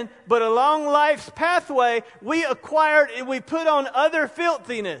sin, but along life's pathway, we acquired and we put on other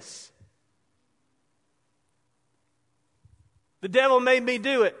filthiness. The devil made me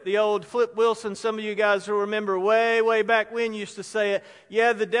do it. The old Flip Wilson, some of you guys will remember way back when used to say it.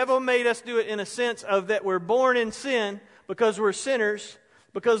 Yeah, the devil made us do it in a sense of that we're born in sin because we're sinners,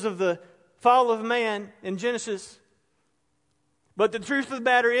 because of the fall of man in Genesis. But the truth of the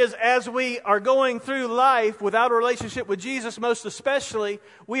matter is, as we are going through life without a relationship with Jesus, most especially,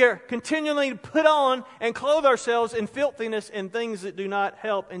 we are continually to put on and clothe ourselves in filthiness and things that do not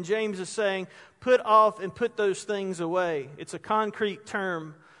help. And James is saying, put off and put those things away. It's a concrete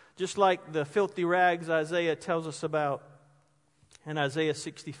term, just like the filthy rags Isaiah tells us about in Isaiah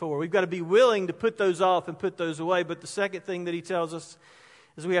 64. We've got to be willing to put those off and put those away. But the second thing that he tells us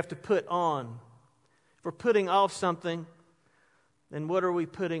is we have to put on. If we're putting off something, then what are we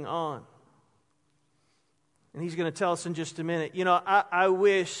putting on? And he's going to tell us in just a minute. You know, I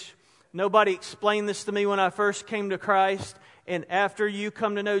wish nobody explained this to me when I first came to Christ. And after you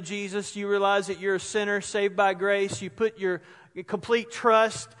come to know Jesus, you realize that you're a sinner saved by grace. You put your complete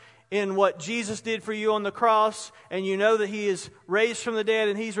trust in what Jesus did for you on the cross. And you know that He is raised from the dead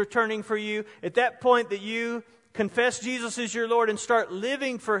and He's returning for you. At that point that you confess Jesus as your Lord and start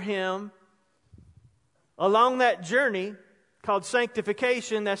living for Him, along that journey called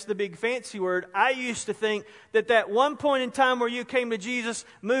sanctification, that's the big fancy word. I used to think that one point in time where you came to Jesus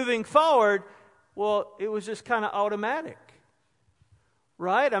moving forward, well, it was just kind of automatic.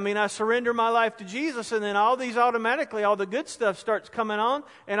 Right? I mean, I surrender my life to Jesus and then all the good stuff starts coming on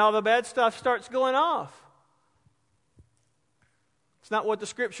and all the bad stuff starts going off. It's not what the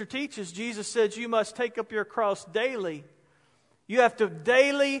Scripture teaches. Jesus says you must take up your cross daily. You have to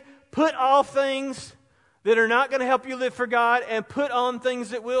daily put off things that are not going to help you live for God and put on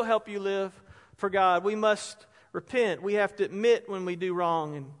things that will help you live for God. We must repent. We have to admit when we do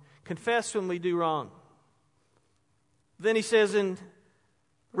wrong and confess when we do wrong. Then he says in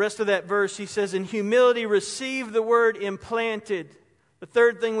the rest of that verse, he says, in humility receive the word implanted. The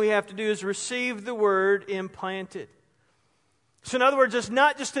third thing we have to do is receive the word implanted. So in other words, it's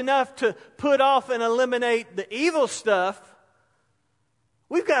not just enough to put off and eliminate the evil stuff.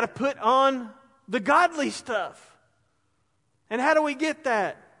 We've got to put on the godly stuff. And how do we get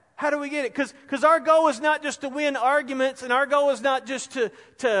that? How do we get it? Because our goal is not just to win arguments and our goal is not just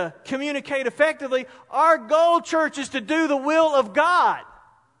to communicate effectively. Our goal, church, is to do the will of God.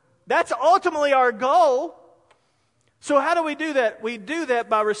 That's ultimately our goal. So how do we do that? We do that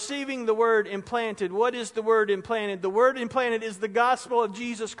by receiving the word implanted. What is the word implanted? The word implanted is the gospel of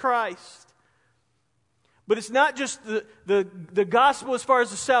Jesus Christ. But it's not just the gospel as far as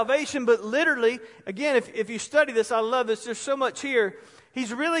the salvation, but literally, again, if you study this, I love this, there's so much here.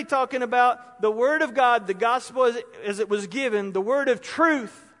 He's really talking about the Word of God, the gospel as it was given, the word of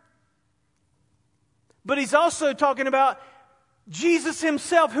truth. But he's also talking about Jesus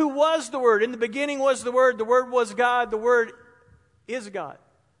Himself, who was the Word. In the beginning was the Word was God, the Word is God.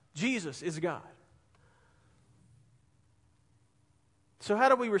 Jesus is God. So how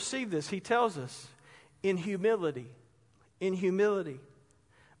do we receive this? He tells us in humility. In humility.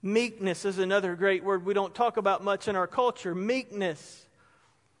 Meekness is another great word we don't talk about much in our culture. Meekness.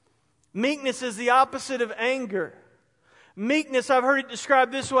 Meekness is the opposite of anger. Meekness, I've heard it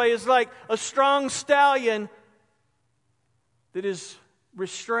described this way, is like a strong stallion that is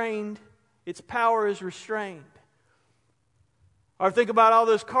restrained. Its power is restrained. Or think about all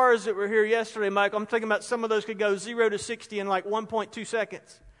those cars that were here yesterday, Mike. I'm thinking about some of those could go 0 to 60 in like 1.2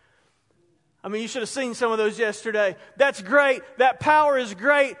 seconds. I mean, you should have seen some of those yesterday. That's great. That power is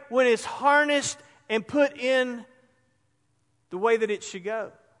great when it's harnessed and put in the way that it should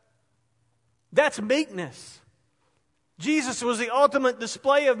go. That's meekness. Jesus was the ultimate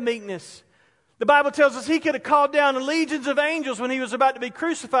display of meekness. The Bible tells us He could have called down legions of angels when He was about to be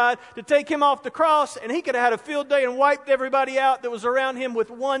crucified to take Him off the cross, and He could have had a field day and wiped everybody out that was around Him with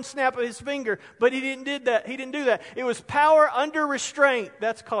one snap of His finger. But He didn't do that. He didn't do that. It was power under restraint.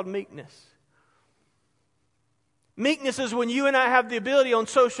 That's called meekness. Meekness is when you and I have the ability on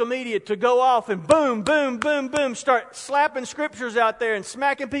social media to go off and boom, boom, boom, boom, start slapping scriptures out there and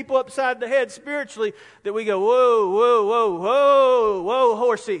smacking people upside the head spiritually, that we go, whoa, whoa, whoa, whoa, whoa,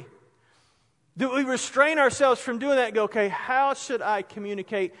 horsey. Do we restrain ourselves from doing that and go, okay, how should I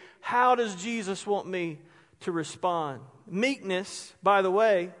communicate? How does Jesus want me to respond? Meekness, by the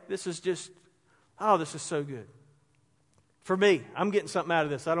way, this is just, this is so good. For me, I'm getting something out of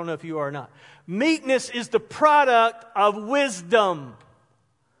this. I don't know if you are or not. Meekness is the product of wisdom.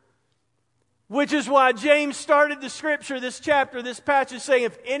 Which is why James started the scripture, this chapter, this passage, saying,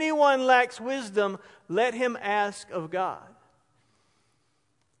 if anyone lacks wisdom, let him ask of God.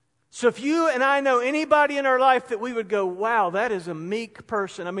 So if you and I know anybody in our life that we would go, wow, that is a meek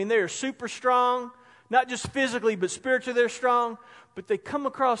person. I mean, they are super strong, not just physically, but spiritually they're strong, but they come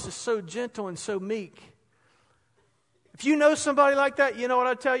across as so gentle and so meek. If you know somebody like that, you know what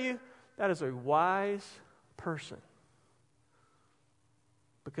I tell you? That is a wise person.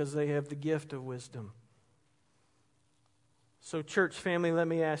 Because they have the gift of wisdom. So church family, let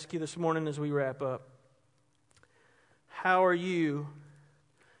me ask you this morning as we wrap up. How are you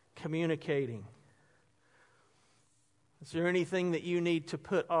communicating? Is there anything that you need to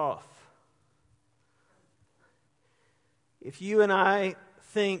put off? If you and I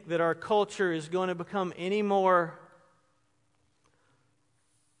think that our culture is going to become any more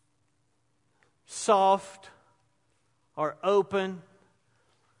soft or open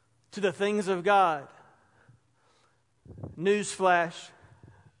to the things of God, newsflash,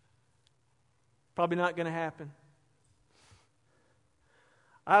 probably not going to happen.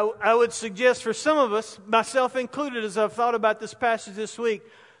 I would suggest for some of us, myself included, as I've thought about this passage this week,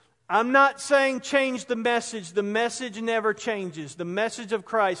 I'm not saying change the message. The message never changes. The message of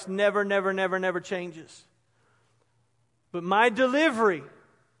Christ never changes. But my delivery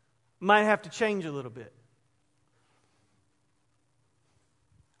might have to change a little bit.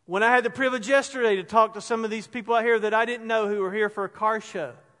 When I had the privilege yesterday to talk to some of these people out here that I didn't know who were here for a car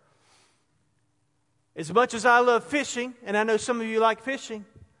show. As much as I love fishing, and I know some of you like fishing,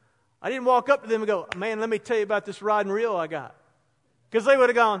 I didn't walk up to them and go, man, let me tell you about this rod and reel I got. Because they would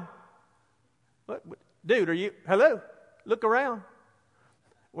have gone, what? Dude, are you, hello, look around.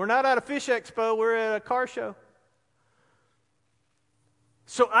 We're not at a fish expo, we're at a car show.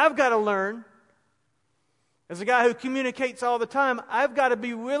 So I've got to learn, as a guy who communicates all the time, I've got to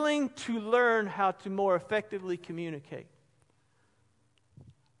be willing to learn how to more effectively communicate.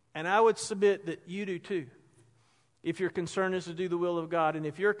 And I would submit that you do too. If your concern is to do the will of God, and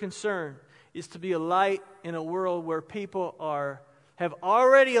if your concern is to be a light in a world where people have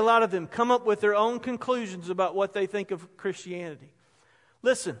already, a lot of them, come up with their own conclusions about what they think of Christianity.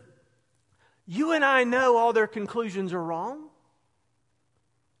 Listen, you and I know all their conclusions are wrong.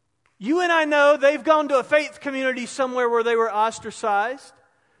 You and I know they've gone to a faith community somewhere where they were ostracized.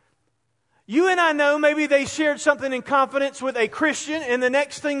 You and I know maybe they shared something in confidence with a Christian, and the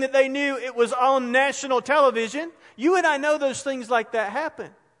next thing that they knew, it was on national television. You and I know those things like that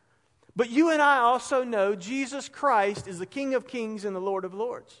happen. But you and I also know Jesus Christ is the King of Kings and the Lord of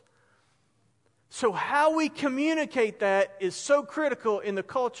Lords. So how we communicate that is so critical in the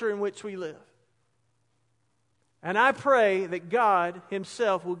culture in which we live. And I pray that God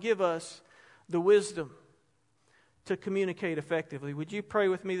Himself will give us the wisdom to communicate effectively. Would you pray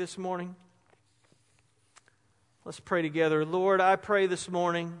with me this morning? Let's pray together. Lord, I pray this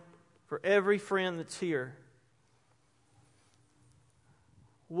morning for every friend that's here.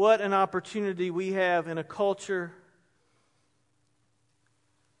 What an opportunity we have in a culture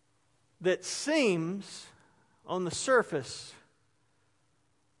that seems, on the surface,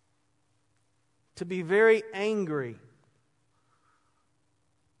 to be very angry.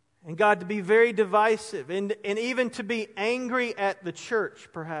 And God, to be very divisive, and even to be angry at the church,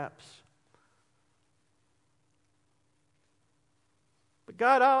 perhaps. But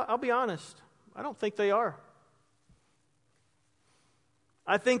God, I'll be honest, I don't think they are.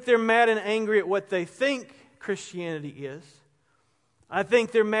 I think they're mad and angry at what they think Christianity is. I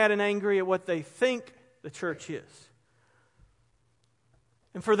think they're mad and angry at what they think the church is.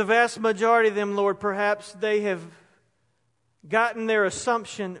 And for the vast majority of them, Lord, perhaps they have gotten their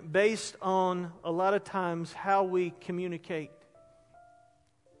assumption based on, a lot of times, how we communicate.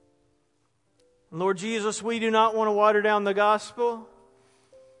 Lord Jesus, we do not want to water down the gospel.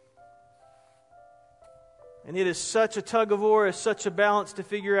 And it is such a tug of war, it's such a balance to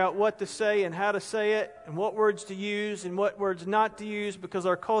figure out what to say and how to say it, and what words to use and what words not to use, because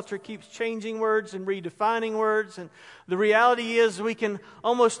our culture keeps changing words and redefining words. And the reality is we can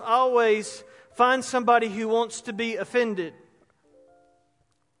almost always find somebody who wants to be offended.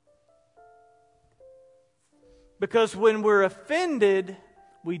 Because when we're offended,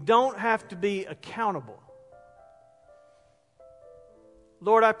 we don't have to be accountable.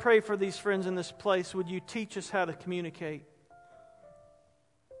 Lord, I pray for these friends in this place. Would you teach us how to communicate?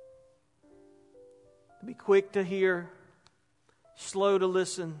 Be quick to hear, slow to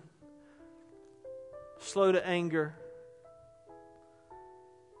listen, slow to anger.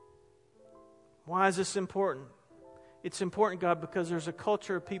 Why is this important? It's important, God, because there's a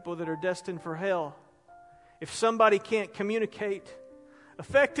culture of people that are destined for hell. If somebody can't communicate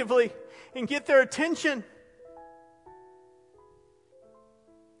effectively and get their attention,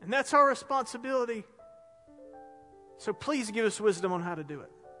 and that's our responsibility. So please give us wisdom on how to do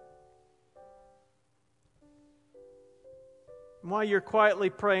it. And while you're quietly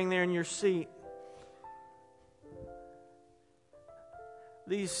praying there in your seat,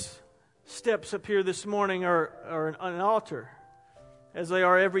 these steps up here this morning are an altar, as they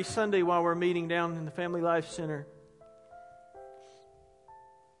are every Sunday while we're meeting down in the Family Life Center.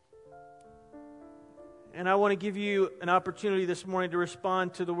 And I want to give you an opportunity this morning to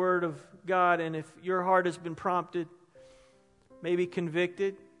respond to the Word of God. And if your heart has been prompted, maybe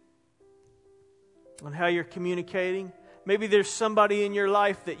convicted on how you're communicating, maybe there's somebody in your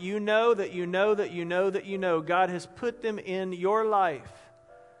life that you know God has put them in your life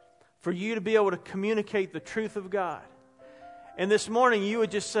for you to be able to communicate the truth of God. And this morning you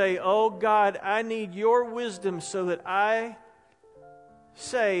would just say, oh God, I need your wisdom so that I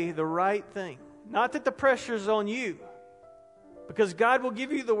say the right thing. Not that the pressure is on you, because God will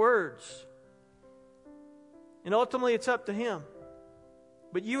give you the words. And ultimately it's up to Him.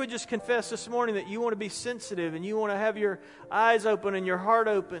 But you would just confess this morning that you want to be sensitive and you want to have your eyes open and your heart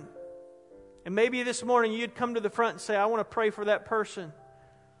open. And maybe this morning you'd come to the front and say, I want to pray for that person.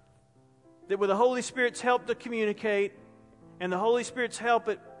 That with the Holy Spirit's help to communicate, and the Holy Spirit's help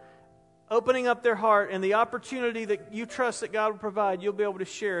at opening up their heart and the opportunity that you trust that God will provide, you'll be able to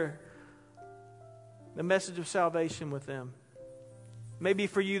share the message of salvation with them. Maybe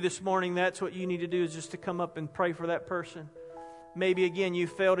for you this morning, that's what you need to do, is just to come up and pray for that person. Maybe again, you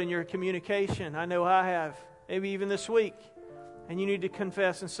failed in your communication. I know I have. Maybe even this week. And you need to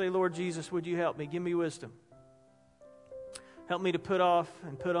confess and say, Lord Jesus, would you help me? Give me wisdom. Help me to put off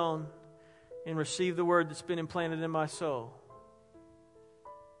and put on and receive the word that's been implanted in my soul.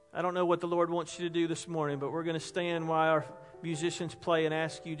 I don't know what the Lord wants you to do this morning, but we're going to stand while our musicians play and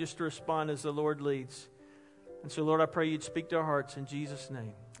ask you just to respond as the Lord leads. And so, Lord, I pray you'd speak to our hearts in Jesus'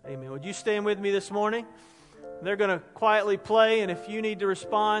 name. Amen. Would you stand with me this morning? They're going to quietly play, and if you need to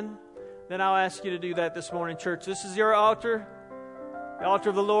respond, then I'll ask you to do that this morning, church. This is your altar, the altar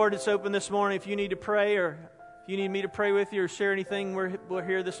of the Lord. It's open this morning. If you need to pray, or if you need me to pray with you or share anything, we're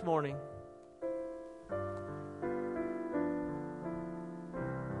here this morning.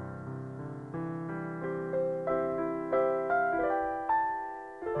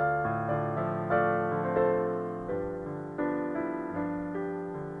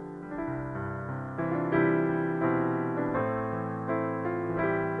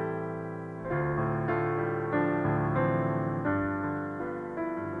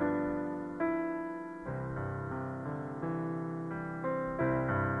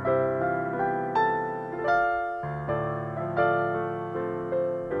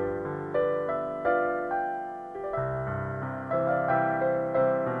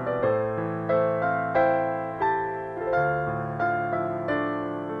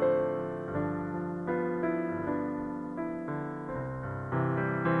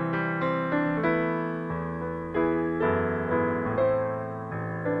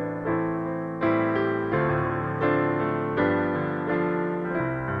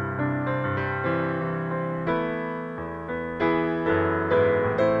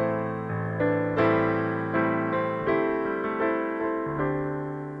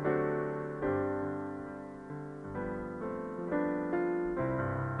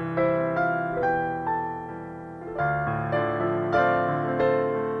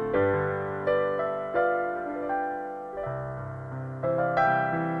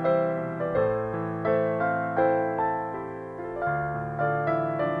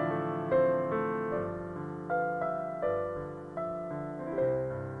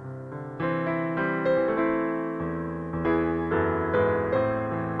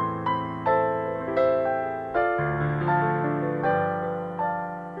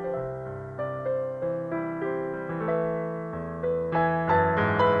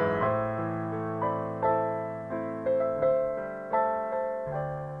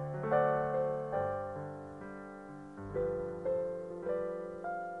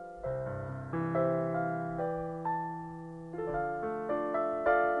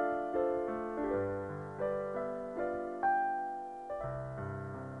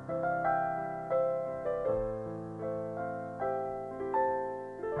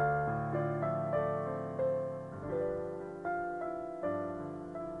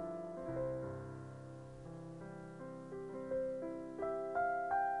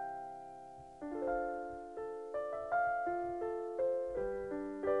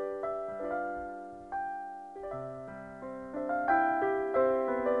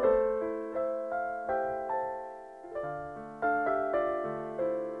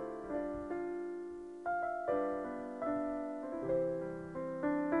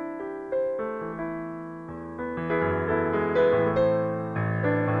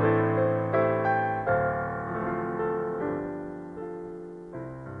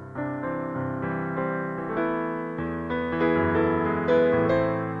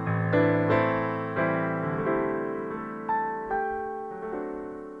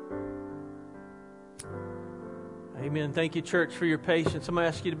 And thank you, church, for your patience. I'm going to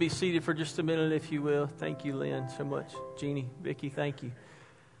ask you to be seated for just a minute, if you will. Thank you, Lynn, so much. Jeannie, Vicki, thank you.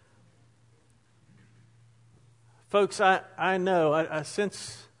 Folks, I know, I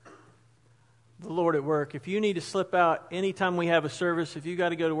sense the Lord at work. If you need to slip out anytime we have a service, if you got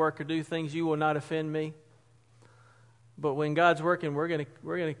to go to work or do things, you will not offend me. But when God's working, we're gonna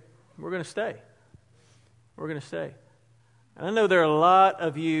stay. We're gonna stay. And I know there are a lot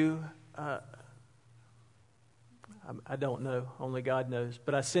of you. I don't know. Only God knows.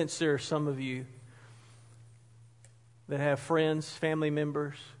 But I sense there are some of you that have friends, family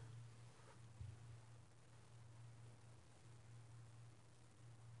members.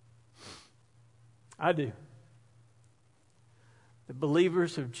 I do. The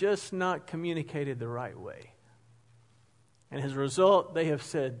believers have just not communicated the right way. And as a result, they have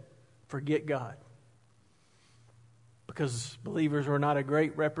said, forget God. Because believers are not a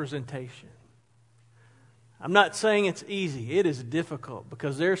great representation. I'm not saying it's easy. It is difficult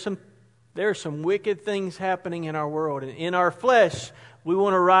because there are some wicked things happening in our world. And in our flesh, we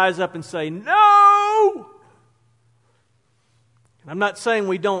want to rise up and say, no! And I'm not saying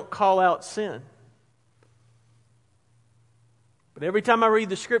we don't call out sin. But every time I read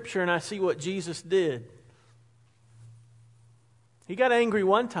the Scripture and I see what Jesus did, He got angry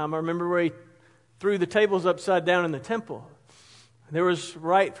one time. I remember where He threw the tables upside down in the temple. There was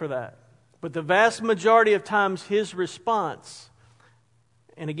right for that. But the vast majority of times, His response,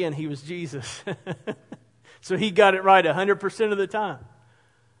 and again, He was Jesus, so He got it right 100% of the time.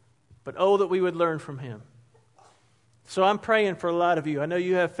 But oh, that we would learn from Him. So I'm praying for a lot of you. I know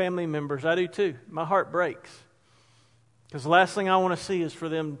you have family members. I do too. My heart breaks. Because the last thing I want to see is for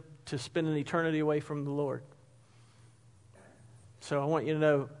them to spend an eternity away from the Lord. So I want you to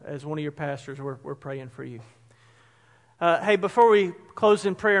know, as one of your pastors, we're praying for you. Hey, before we close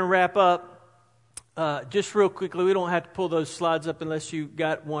in prayer and wrap up, just real quickly, we don't have to pull those slides up unless you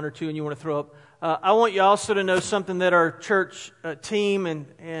got one or two and you want to throw up. I want you also to know something that our church team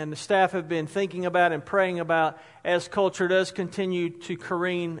and the staff have been thinking about and praying about as culture does continue to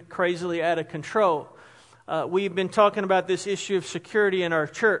careen crazily out of control. We've been talking about this issue of security in our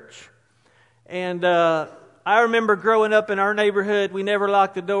church. And I remember growing up in our neighborhood, we never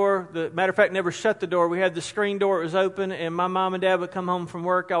locked the door. Matter of fact, never shut the door. We had the screen door, it was open, and my mom and dad would come home from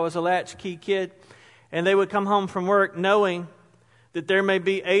work. I was a latchkey kid. And they would come home from work knowing that there may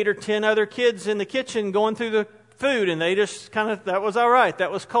be 8 or 10 other kids in the kitchen going through the food. And they just that was all right.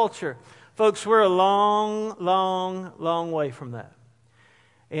 That was culture. Folks, we're a long, long, long way from that.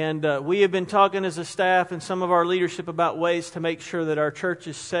 And we have been talking as a staff and some of our leadership about ways to make sure that our church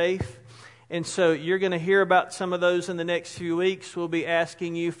is safe. And so you're going to hear about some of those in the next few weeks. We'll be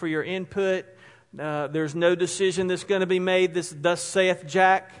asking you for your input. There's no decision that's going to be made. Thus saith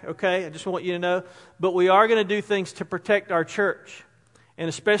Jack, okay? I just want you to know. But we are going to do things to protect our church, and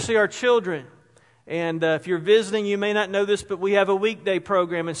especially our children. And if you're visiting, you may not know this, but we have a weekday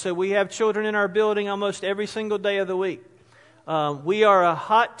program. And so we have children in our building almost every single day of the week. We are a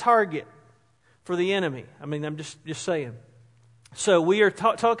hot target for the enemy. I mean, I'm just saying. So we are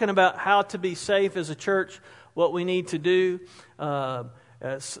talking about how to be safe as a church, what we need to do.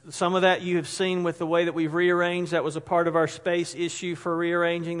 Some of that you have seen with the way that we've rearranged. That was a part of our space issue for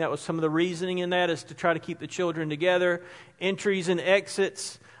rearranging. That was some of the reasoning in that, is to try to keep the children together. Entries and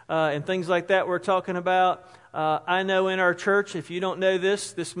exits and things like that we're talking about. I know in our church, if you don't know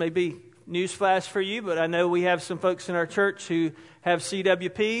this may be newsflash for you, but I know we have some folks in our church who have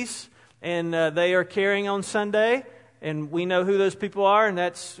CWPs, and they are carrying on Sunday. And we know who those people are, and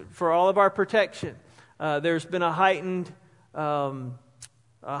that's for all of our protection. There's been a heightened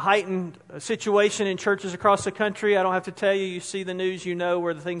situation in churches across the country. I don't have to tell you. You see the news, you know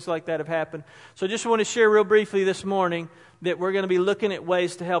where the things like that have happened. So I just want to share real briefly this morning that we're going to be looking at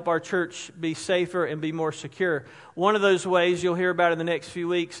ways to help our church be safer and be more secure. One of those ways you'll hear about in the next few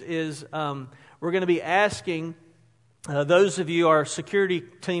weeks is we're going to be asking those of you, our security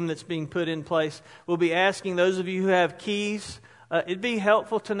team that's being put in place, we'll be asking those of you who have keys. It'd be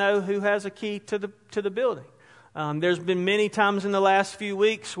helpful to know who has a key to the building. There's been many times in the last few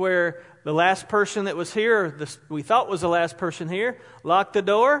weeks where the last person that was here, we thought was the last person here, locked the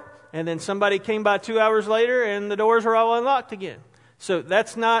door, and then somebody came by 2 hours later and the doors are all unlocked again. So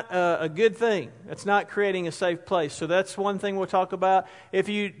that's not a good thing. That's not creating a safe place. So that's one thing we'll talk about. If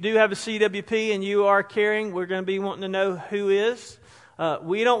you do have a CWP and you are carrying, we're going to be wanting to know who is.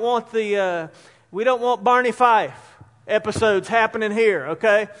 We don't want Barney Fife episodes happening here,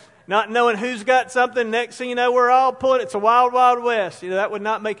 okay? Not knowing who's got something. Next thing you know, we're all pulling. It's a wild, wild west. That would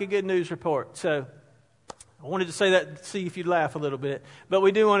not make a good news report. So I wanted to say that to see if you'd laugh a little bit. But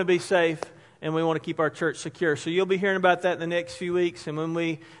we do want to be safe and we want to keep our church secure. So you'll be hearing about that in the next few weeks. And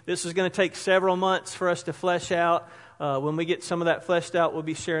this is going to take several months for us to flesh out. When we get some of that fleshed out, we'll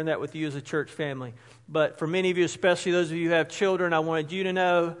be sharing that with you as a church family. But for many of you, especially those of you who have children, I wanted you to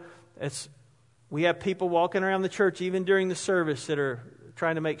know we have people walking around the church even during the service that are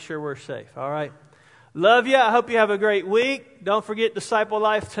trying to make sure we're safe. All right. Love you. I hope you have a great week. Don't forget Disciple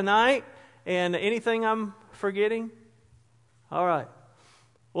Life tonight. And anything I'm forgetting? All right.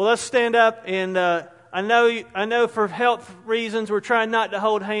 Well, let's stand up. And I know for health reasons we're trying not to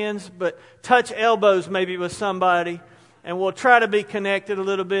hold hands, but touch elbows maybe with somebody. And we'll try to be connected a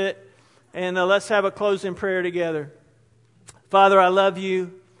little bit. And let's have a closing prayer together. Father, I love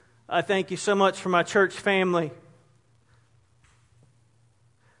you. I thank you so much for my church family.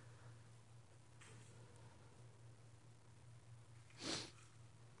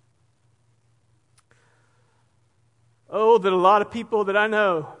 Oh, that a lot of people that I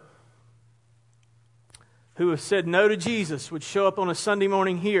know who have said no to Jesus would show up on a Sunday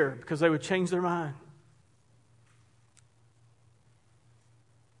morning here because they would change their mind.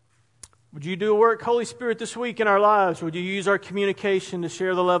 Would you do a work, Holy Spirit, this week in our lives? Would you use our communication to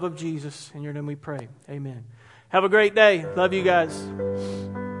share the love of Jesus? In your name we pray. Amen. Have a great day. Love you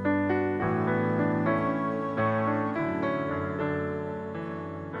guys.